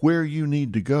do, where you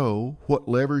need to go, what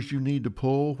levers you need to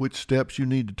pull, which steps you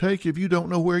need to take if you don't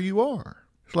know where you are.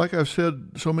 It's like I've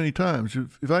said so many times.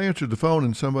 If I answered the phone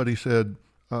and somebody said,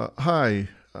 hi,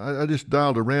 I just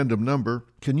dialed a random number.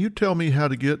 Can you tell me how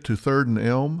to get to 3rd and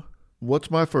Elm?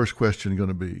 What's my first question going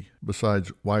to be,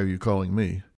 besides why are you calling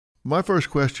me? My first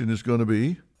question is going to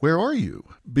be, where are you?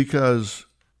 Because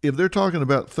if they're talking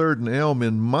about 3rd and Elm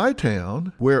in my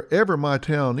town, wherever my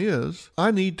town is,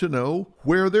 I need to know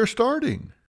where they're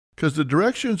starting. Because the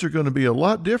directions are going to be a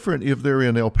lot different if they're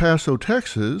in El Paso,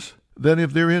 Texas, than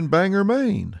if they're in Bangor,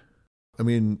 Maine. I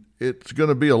mean, it's going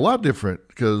to be a lot different,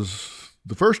 because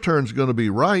the first turn's going to be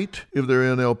right. If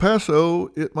they're in El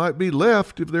Paso, it might be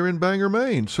left if they're in Bangor,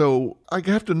 Maine. So I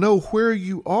have to know where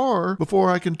you are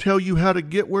before I can tell you how to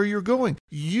get where you're going.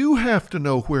 You have to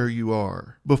know where you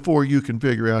are before you can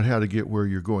figure out how to get where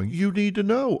you're going. You need to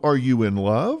know, are you in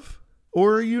love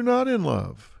or are you not in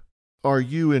love? Are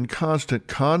you in constant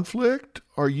conflict?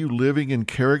 Are you living in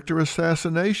character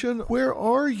assassination? Where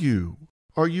are you?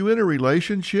 Are you in a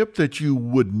relationship that you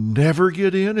would never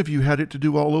get in if you had it to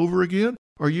do all over again?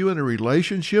 Are you in a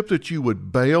relationship that you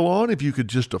would bail on if you could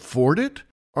just afford it?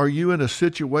 Are you in a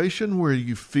situation where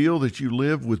you feel that you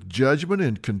live with judgment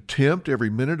and contempt every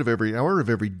minute of every hour of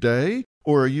every day?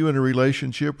 Or are you in a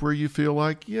relationship where you feel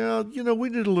like, we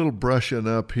need a little brushing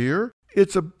up here?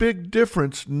 It's a big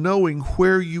difference knowing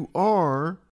where you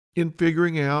are in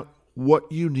figuring out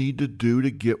what you need to do to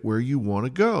get where you want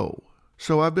to go.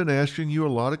 So I've been asking you a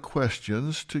lot of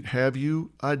questions to have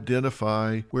you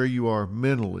identify where you are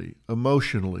mentally,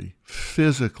 emotionally,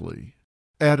 physically,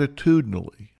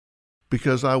 attitudinally,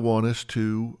 because I want us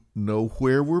to know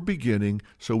where we're beginning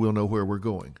so we'll know where we're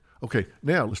going. Okay,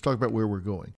 now let's talk about where we're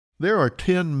going. There are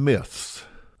 10 myths.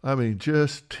 I mean,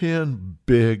 just 10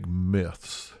 big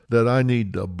myths that I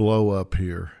need to blow up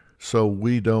here so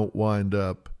we don't wind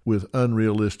up with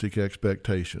unrealistic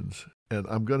expectations. And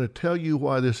I'm going to tell you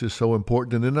why this is so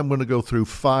important, and then I'm going to go through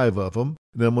 5 of them,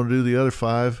 and then I'm going to do the other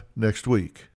 5 next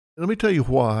week. Let me tell you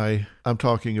why I'm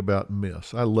talking about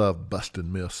myths. I love busting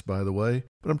myths, by the way,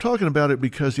 but I'm talking about it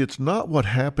because it's not what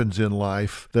happens in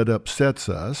life that upsets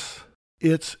us.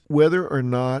 It's whether or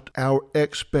not our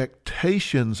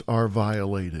expectations are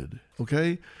violated,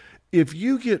 okay? If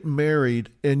you get married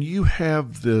and you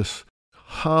have this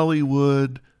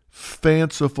Hollywood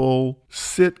fanciful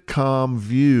sitcom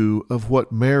view of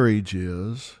what marriage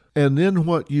is, and then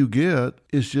what you get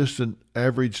is just an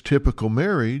average typical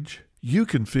marriage, you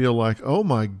can feel like, oh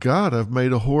my God, I've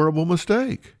made a horrible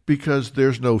mistake, because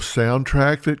there's no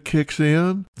soundtrack that kicks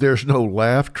in. There's no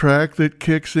laugh track that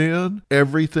kicks in.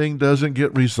 Everything doesn't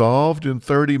get resolved in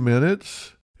 30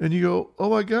 minutes. And you go, oh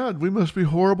my God, we must be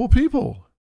horrible people.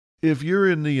 If you're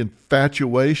in the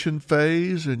infatuation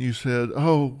phase and you said,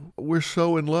 oh, we're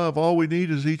so in love, all we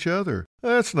need is each other.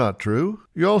 That's not true.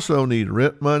 You also need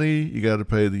rent money. You got to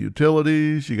pay the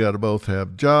utilities. You got to both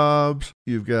have jobs.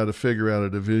 You've got to figure out a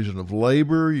division of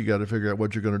labor. You got to figure out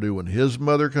what you're going to do when his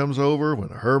mother comes over, when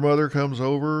her mother comes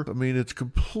over. I mean, it's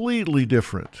completely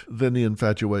different than the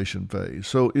infatuation phase.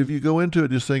 So if you go into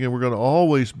it just thinking we're going to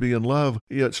always be in love,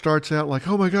 it starts out like,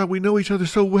 oh my God, we know each other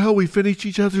so well, we finish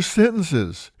each other's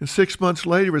sentences. And 6 months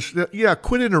later, it's,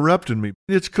 quit interrupting me.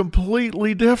 It's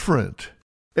completely different.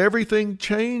 Everything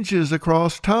changes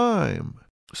across time.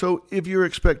 So if your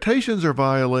expectations are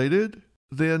violated,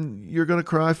 then you're going to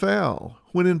cry foul.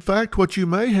 When in fact what you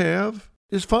may have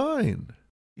is fine.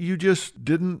 You just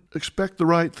didn't expect the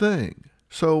right thing.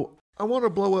 So I want to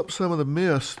blow up some of the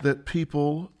myths that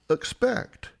people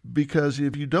expect, because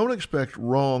if you don't expect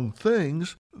wrong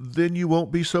things, then you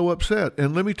won't be so upset.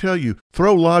 And let me tell you,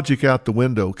 throw logic out the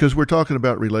window, because we're talking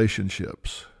about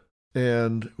relationships.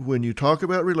 And when you talk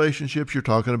about relationships, you're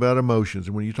talking about emotions.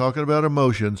 And when you're talking about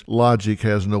emotions, logic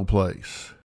has no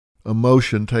place.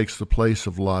 Emotion takes the place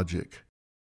of logic.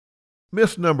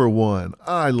 Myth number 1.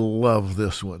 I love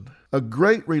this one. A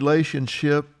great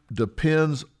relationship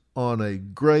depends on a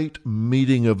great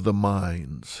meeting of the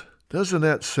minds. Doesn't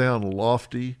that sound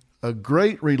lofty? A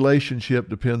great relationship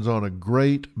depends on a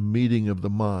great meeting of the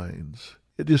minds.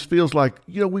 It just feels like,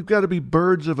 we've got to be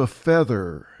birds of a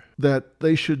feather, that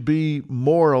they should be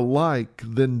more alike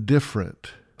than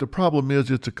different. The problem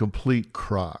is it's a complete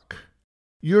crock.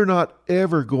 You're not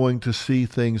ever going to see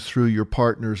things through your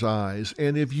partner's eyes.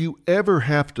 And if you ever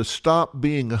have to stop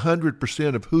being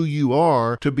 100% of who you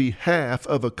are to be half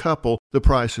of a couple, the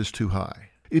price is too high.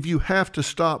 If you have to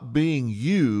stop being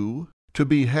you to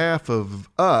be half of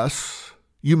us,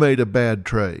 you made a bad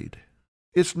trade.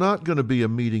 It's not going to be a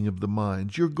meeting of the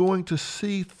minds. You're going to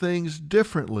see things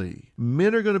differently.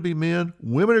 Men are going to be men,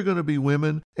 women are going to be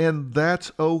women, and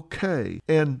that's okay.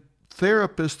 And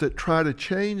therapists that try to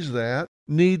change that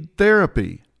need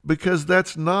therapy, because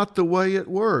that's not the way it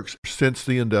works. Since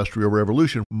the Industrial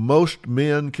Revolution, most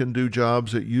men can do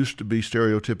jobs that used to be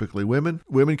stereotypically women.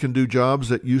 Women can do jobs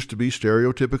that used to be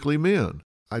stereotypically men.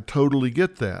 I totally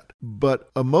get that. But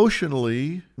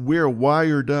emotionally, we're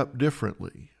wired up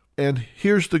differently. And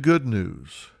here's the good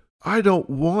news. I don't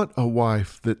want a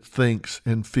wife that thinks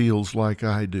and feels like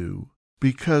I do,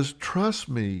 because trust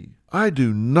me, I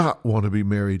do not want to be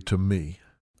married to me.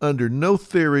 Under no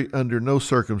theory, under no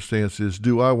circumstances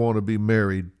do I want to be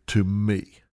married to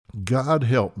me. God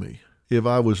help me if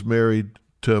I was married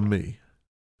to me.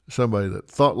 Somebody that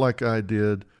thought like I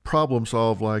did, problem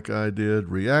solved like I did,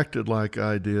 reacted like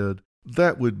I did.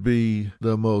 That would be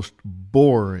the most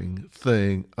boring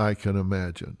thing I can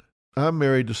imagine. I'm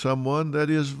married to someone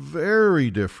that is very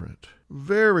different,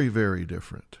 very, very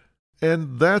different.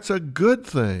 And that's a good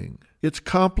thing. It's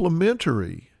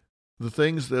complementary. The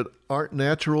things that aren't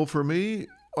natural for me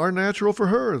are natural for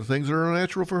her. The things that are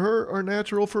natural for her are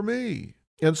natural for me.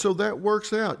 And so that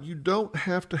works out. You don't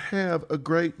have to have a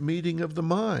great meeting of the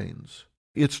minds.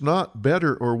 It's not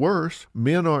better or worse.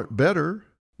 Men aren't better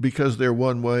because they're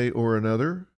one way or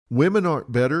another. Women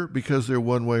aren't better because they're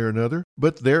one way or another.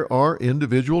 But there are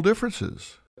individual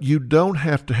differences. You don't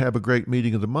have to have a great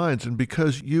meeting of the minds. And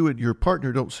because you and your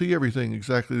partner don't see everything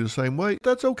exactly the same way,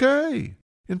 that's okay.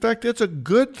 In fact, it's a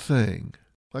good thing.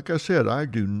 Like I said, I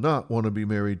do not want to be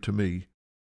married to me.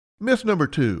 Myth number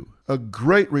 2, a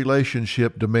great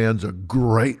relationship demands a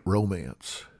great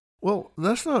romance. Well,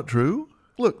 that's not true.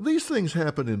 Look, these things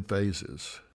happen in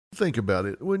phases. Think about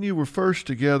it. When you were first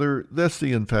together, that's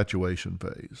the infatuation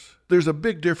phase. There's a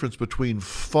big difference between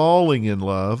falling in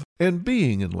love and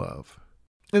being in love.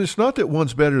 And it's not that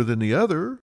one's better than the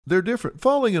other. They're different.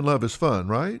 Falling in love is fun,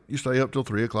 right? You stay up till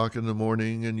 3 o'clock in the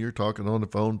morning and you're talking on the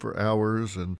phone for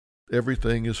hours and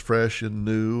everything is fresh and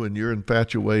new and you're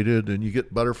infatuated and you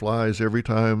get butterflies every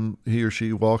time he or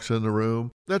she walks in the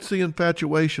room. That's the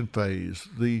infatuation phase,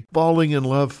 the falling in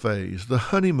love phase, the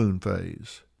honeymoon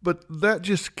phase. But that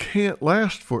just can't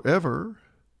last forever.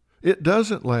 It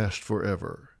doesn't last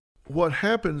forever. What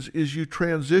happens is you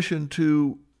transition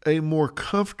to a more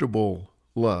comfortable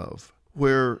love,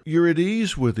 where you're at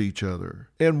ease with each other.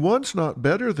 And one's not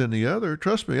better than the other.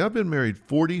 Trust me, I've been married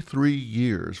 43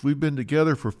 years. We've been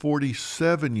together for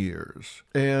 47 years.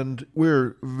 And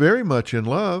we're very much in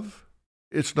love.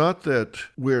 It's not that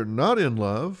we're not in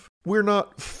love. We're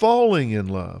not falling in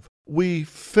love. We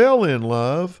fell in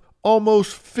love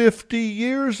almost 50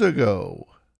 years ago.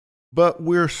 But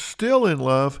we're still in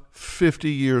love 50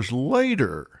 years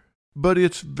later. But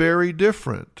it's very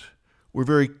different. We're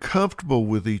very comfortable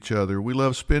with each other. We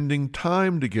love spending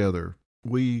time together.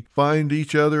 We find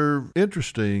each other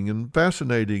interesting and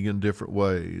fascinating in different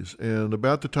ways. And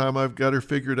about the time I've got her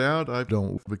figured out, I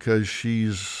don't, because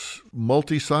she's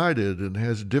multi-sided and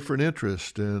has different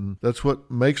interests, and that's what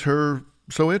makes her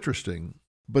so interesting.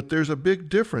 But there's a big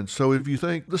difference. So if you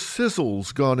think the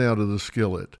sizzle's gone out of the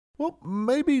skillet, well,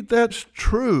 maybe that's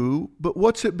true, but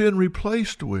what's it been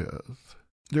replaced with?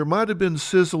 There might have been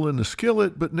sizzle in the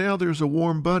skillet, but now there's a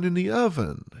warm bun in the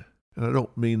oven. And I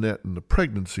don't mean that in a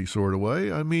pregnancy sort of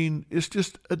way. I mean, it's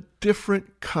just a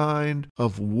different kind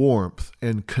of warmth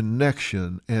and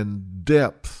connection and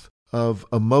depth of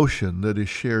emotion that is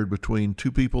shared between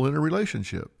two people in a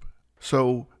relationship.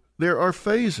 So There are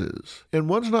phases, and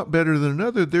one's not better than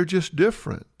another. They're just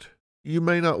different. You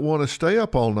may not want to stay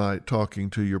up all night talking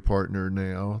to your partner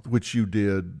now, which you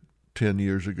did 10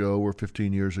 years ago or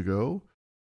 15 years ago.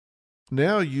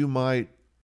 Now you might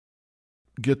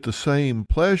get the same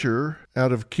pleasure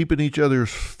out of keeping each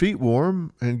other's feet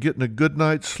warm and getting a good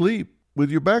night's sleep with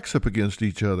your backs up against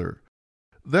each other.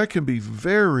 That can be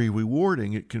very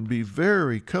rewarding. It can be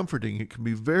very comforting. It can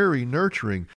be very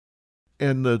nurturing.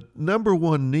 And the number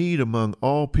one need among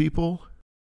all people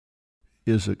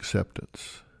is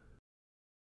acceptance,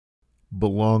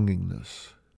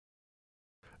 belongingness,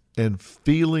 and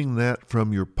feeling that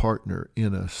from your partner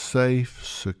in a safe,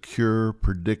 secure,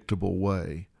 predictable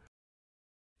way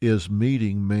is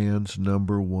meeting man's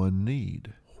number one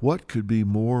need. What could be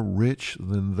more rich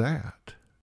than that?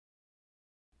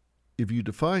 If you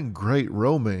define great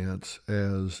romance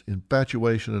as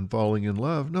infatuation and falling in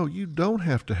love, no, you don't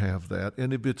have to have that.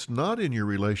 And if it's not in your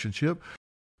relationship,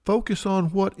 focus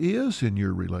on what is in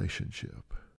your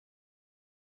relationship.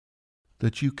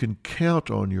 That you can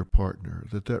count on your partner,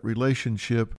 that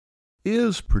relationship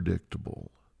is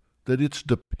predictable, that it's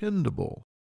dependable.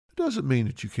 It doesn't mean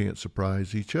that you can't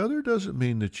surprise each other. It doesn't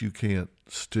mean that you can't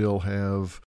still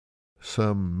have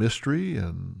some mystery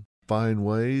and find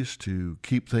ways to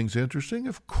keep things interesting.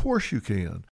 Of course you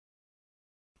can.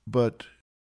 But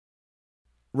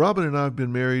Robin and I have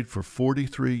been married for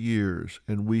 43 years,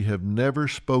 and we have never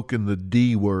spoken the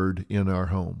D word in our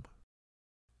home.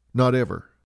 Not ever.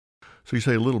 So you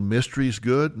say a little mystery is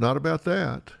good? Not about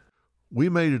that. We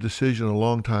made a decision a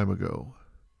long time ago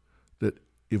that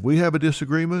if we have a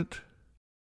disagreement,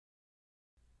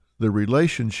 the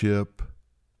relationship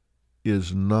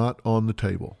is not on the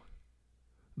table.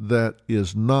 That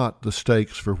is not the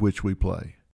stakes for which we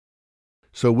play.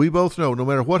 So we both know no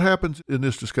matter what happens in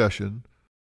this discussion,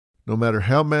 no matter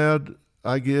how mad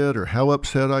I get or how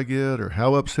upset I get or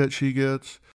how upset she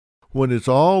gets, when it's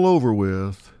all over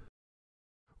with,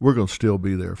 we're going to still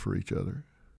be there for each other.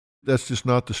 That's just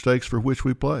not the stakes for which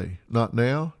we play. Not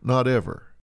now, not ever.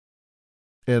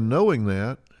 And knowing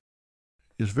that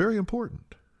is very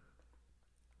important.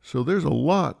 So there's a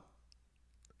lot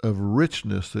of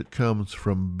richness that comes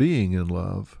from being in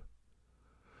love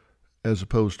as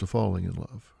opposed to falling in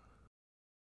love.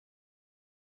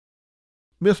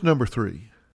 Myth number 3.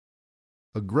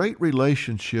 A great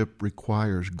relationship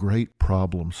requires great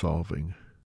problem solving.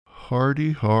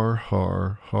 Hardy har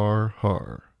har har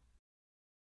har.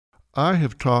 I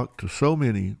have talked to so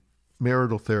many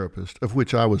marital therapists, of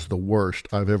which I was the worst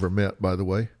I've ever met, by the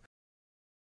way.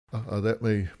 That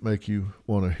may make you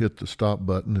want to hit the stop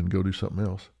button and go do something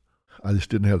else. I just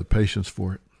didn't have the patience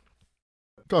for it.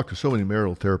 I've talked to so many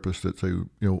marital therapists that say,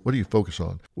 what do you focus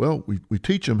on? Well, we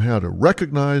teach them how to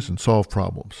recognize and solve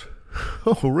problems.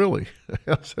 Oh, really?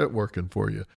 How's that working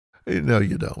for you? No,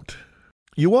 you don't.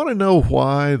 You want to know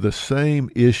why the same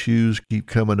issues keep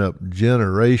coming up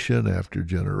generation after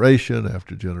generation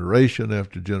after generation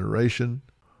after generation?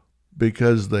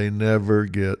 Because they never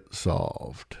get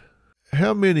solved.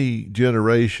 How many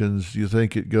generations do you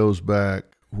think it goes back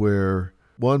where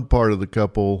one part of the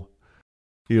couple,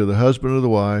 either the husband or the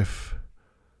wife,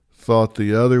 thought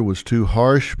the other was too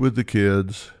harsh with the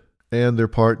kids, and their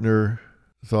partner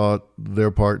thought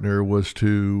their partner was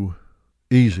too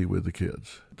easy with the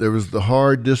kids? There was the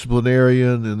hard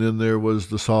disciplinarian, and then there was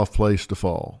the soft place to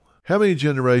fall. How many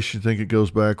generations do you think it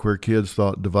goes back where kids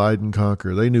thought divide and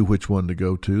conquer? They knew which one to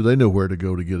go to. They knew where to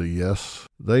go to get a yes.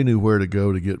 They knew where to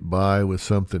go to get by with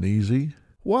something easy.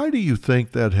 Why do you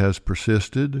think that has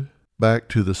persisted back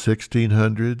to the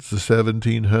 1600s, the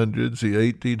 1700s,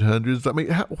 the 1800s? I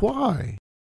mean, why?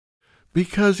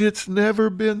 Because it's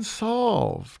never been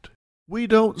solved. We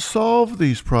don't solve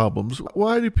these problems.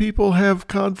 Why do people have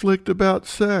conflict about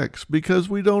sex? Because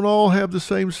we don't all have the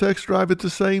same sex drive at the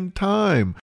same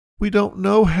time. We don't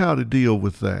know how to deal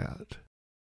with that.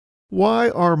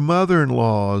 Why are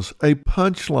mother-in-laws a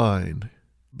punchline?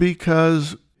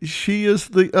 Because she is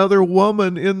the other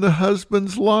woman in the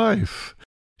husband's life.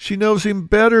 She knows him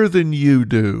better than you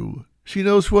do. She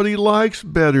knows what he likes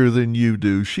better than you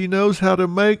do. She knows how to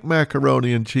make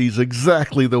macaroni and cheese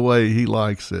exactly the way he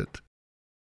likes it.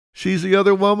 She's the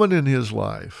other woman in his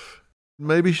life.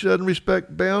 Maybe she doesn't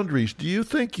respect boundaries. Do you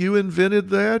think you invented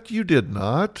that? You did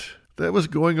not. That was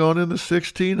going on in the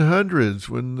 1600s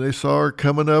when they saw her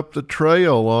coming up the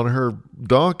trail on her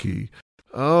donkey.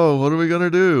 Oh, what are we going to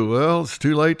do? Well, it's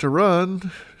too late to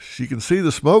run. She can see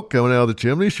the smoke coming out of the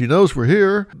chimney. She knows we're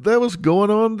here. That was going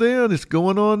on then. It's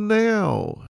going on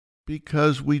now.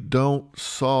 Because we don't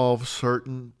solve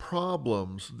certain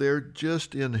problems. They're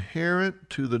just inherent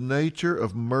to the nature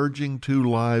of merging two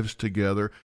lives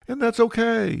together. And that's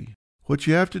okay. What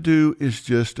you have to do is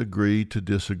just agree to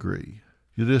disagree.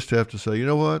 You just have to say, you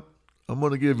know what? I'm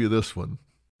going to give you this one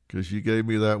because you gave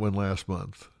me that one last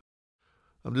month.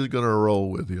 I'm just going to roll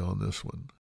with you on this one.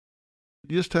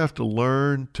 You just have to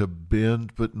learn to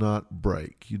bend but not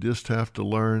break. You just have to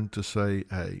learn to say,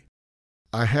 hey,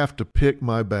 I have to pick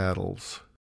my battles.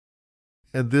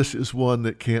 And this is one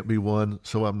that can't be won,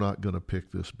 so I'm not going to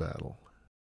pick this battle.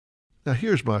 Now,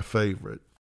 here's my favorite.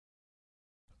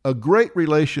 A great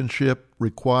relationship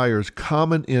requires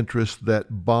common interests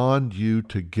that bond you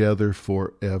together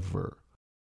forever.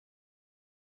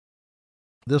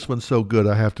 This one's so good,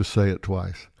 I have to say it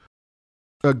twice.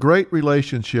 A great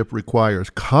relationship requires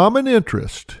common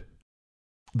interest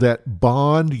that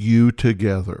bond you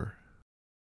together.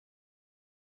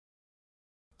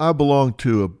 I belong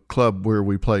to a club where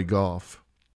we play golf,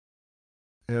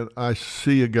 and I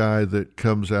see a guy that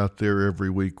comes out there every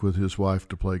week with his wife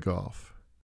to play golf.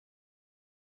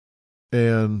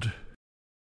 And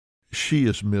she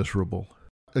is miserable.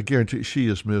 I guarantee she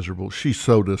is miserable. She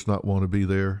so does not want to be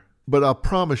there. But I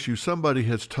promise you, somebody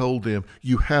has told them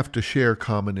you have to share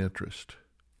common interest.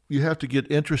 You have to get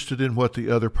interested in what the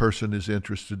other person is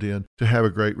interested in to have a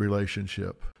great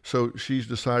relationship. So she's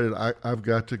decided, I've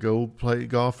got to go play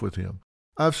golf with him.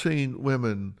 I've seen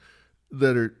women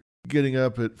that are getting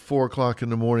up at 4 o'clock in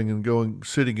the morning and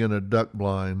sitting in a duck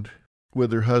blind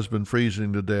with their husband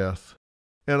freezing to death.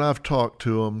 And I've talked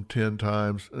to them 10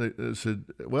 times. They said,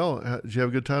 well, did you have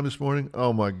a good time this morning?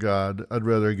 Oh, my God, I'd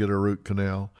rather get a root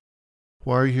canal.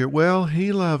 Why are you here? Well,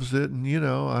 he loves it, and,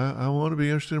 I want to be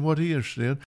interested in what he's interested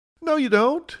in. No, you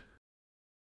don't.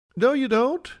 No, you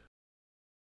don't.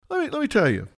 Let me tell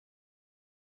you.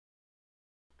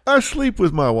 I sleep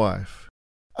with my wife.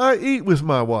 I eat with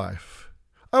my wife.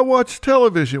 I watch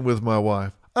television with my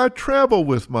wife. I travel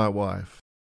with my wife.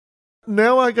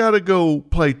 Now I got to go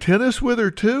play tennis with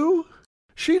her too?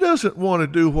 She doesn't want to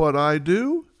do what I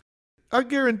do. I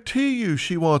guarantee you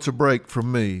she wants a break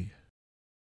from me.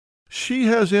 She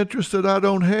has interests that I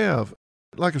don't have.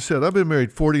 Like I said, I've been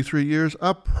married 43 years.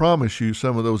 I promise you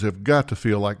some of those have got to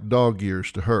feel like dog years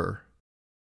to her.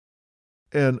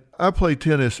 And I play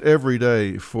tennis every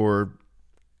day for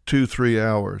 2-3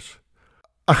 hours.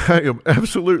 I am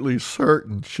absolutely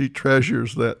certain she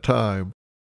treasures that time.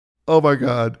 Oh my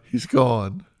God, he's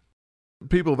gone.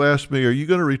 People have asked me, are you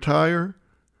going to retire?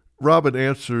 Robin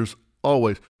answers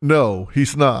always, no,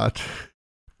 he's not.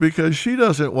 Because she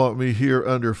doesn't want me here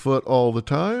underfoot all the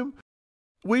time.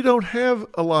 We don't have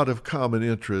a lot of common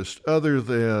interest other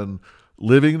than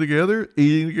living together,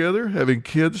 eating together, having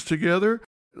kids together,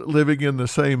 living in the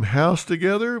same house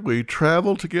together. We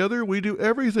travel together. We do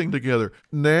everything together.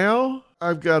 Now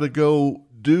I've got to go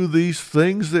do these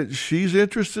things that she's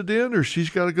interested in, or she's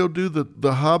got to go do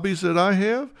the hobbies that I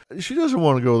have. She doesn't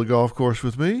want to go to the golf course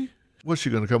with me. What's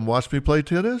she going to come watch me play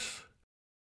tennis?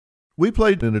 We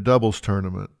played in a doubles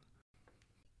tournament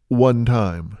one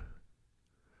time.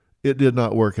 It did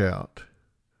not work out.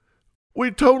 We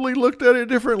totally looked at it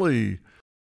differently.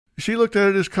 She looked at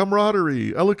it as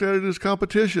camaraderie. I looked at it as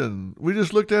competition. We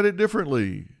just looked at it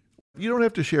differently. You don't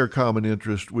have to share common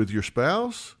interest with your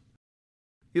spouse.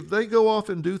 If they go off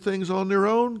and do things on their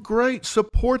own, great.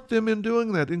 Support them in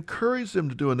doing that. Encourage them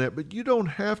to doing that. But you don't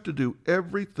have to do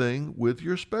everything with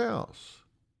your spouse.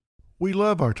 We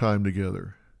love our time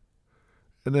together.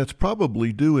 And that's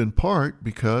probably due in part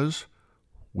because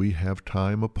we have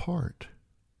time apart.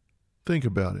 Think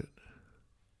about it.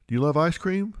 Do you love ice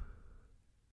cream?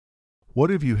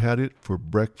 What if you had it for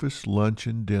breakfast, lunch,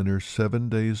 and dinner 7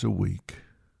 days a week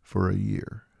for a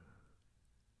year?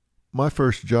 My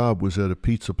first job was at a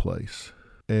pizza place,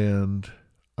 and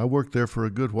I worked there for a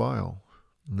good while.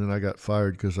 And then I got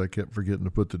fired because I kept forgetting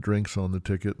to put the drinks on the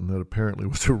ticket, and that apparently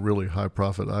was a really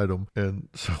high-profit item. And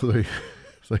so they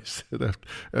said,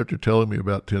 after telling me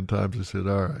about 10 times, they said,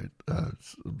 all right,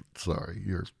 sorry,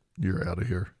 you're out of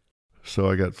here. So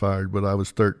I got fired, but I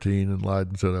was 13 and lied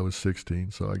and said I was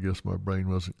 16, so I guess my brain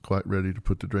wasn't quite ready to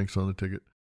put the drinks on the ticket.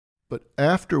 But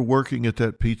after working at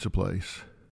that pizza place,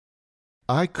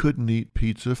 I couldn't eat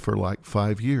pizza for like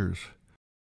 5 years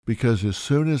because as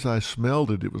soon as I smelled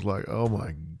it, it was like, oh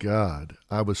my God.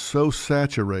 I was so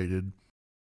saturated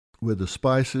with the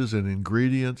spices and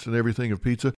ingredients and everything of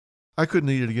pizza, I couldn't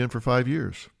eat it again for 5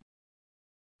 years.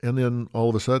 And then all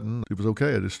of a sudden, it was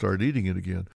okay. I just started eating it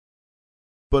again.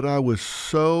 But I was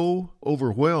so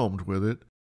overwhelmed with it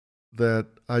that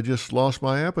I just lost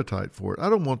my appetite for it. I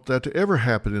don't want that to ever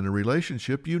happen in a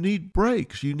relationship. You need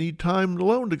breaks. You need time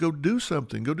alone to go do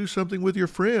something. Go do something with your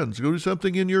friends. Go do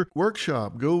something in your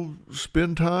workshop. Go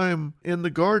spend time in the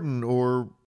garden or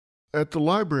at the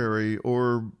library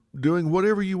or doing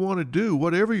whatever you want to do,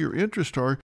 whatever your interests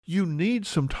are, you need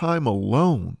some time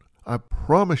alone. I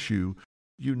promise you,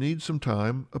 you need some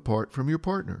time apart from your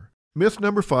partner. Myth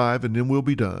number 5, and then we'll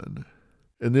be done.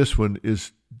 And this one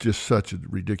is just such a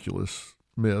ridiculous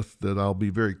myth that I'll be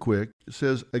very quick. It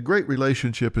says, a great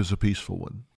relationship is a peaceful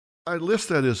one. I list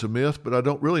that as a myth, but I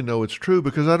don't really know it's true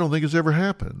because I don't think it's ever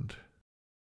happened.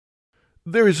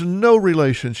 There is no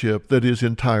relationship that is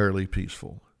entirely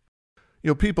peaceful.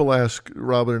 People ask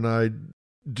Robin and I,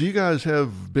 do you guys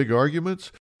have big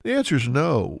arguments? The answer is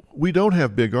no. We don't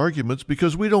have big arguments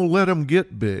because we don't let them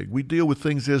get big. We deal with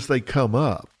things as they come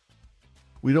up.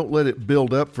 We don't let it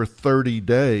build up for 30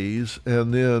 days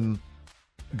and then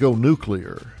go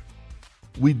nuclear.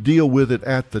 We deal with it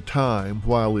at the time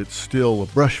while it's still a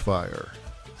brush fire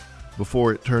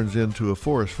before it turns into a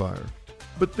forest fire.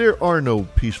 But there are no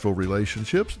peaceful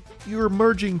relationships. You're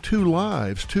merging two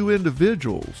lives, two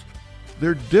individuals.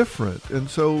 They're different, and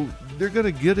so they're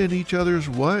going to get in each other's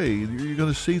way. You're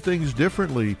going to see things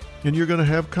differently, and you're going to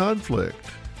have conflict.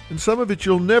 And some of it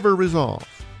you'll never resolve.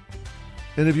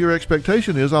 And if your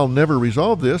expectation is, I'll never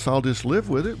resolve this, I'll just live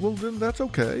with it, well, then that's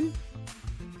okay.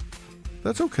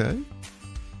 That's okay.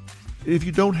 If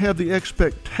you don't have the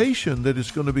expectation that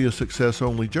it's going to be a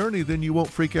success-only journey, then you won't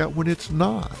freak out when it's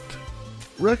not.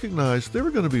 Recognize there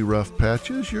are going to be rough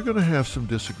patches. You're going to have some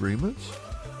disagreements.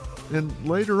 And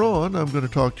later on, I'm going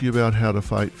to talk to you about how to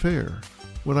fight fair.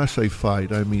 When I say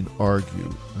fight, I mean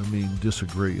argue. I mean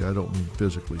disagree. I don't mean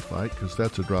physically fight, because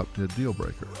that's a drop-dead deal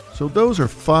breaker. So those are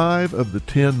 5 of the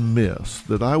 10 myths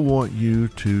that I want you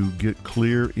to get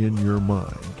clear in your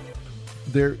mind.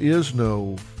 There is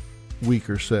no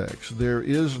weaker sex. There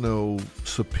is no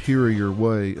superior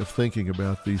way of thinking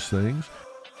about these things.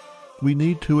 We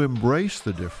need to embrace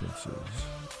the differences.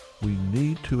 We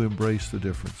need to embrace the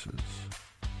differences.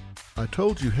 I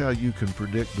told you how you can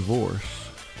predict divorce.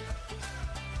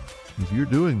 If you're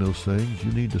doing those things,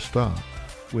 you need to stop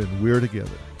when we're together.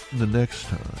 The next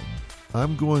time,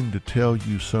 I'm going to tell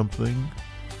you something,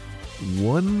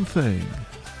 one thing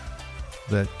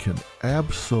that can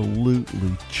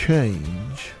absolutely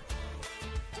change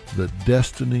the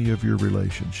destiny of your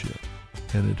relationship.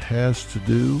 And it has to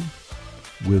do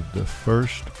with the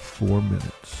first 4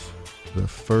 minutes. The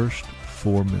first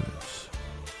 4 minutes.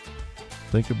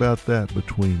 Think about that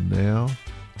between now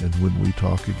and when we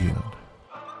talk again.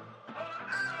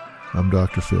 I'm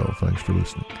Dr. Phil. Thanks for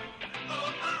listening.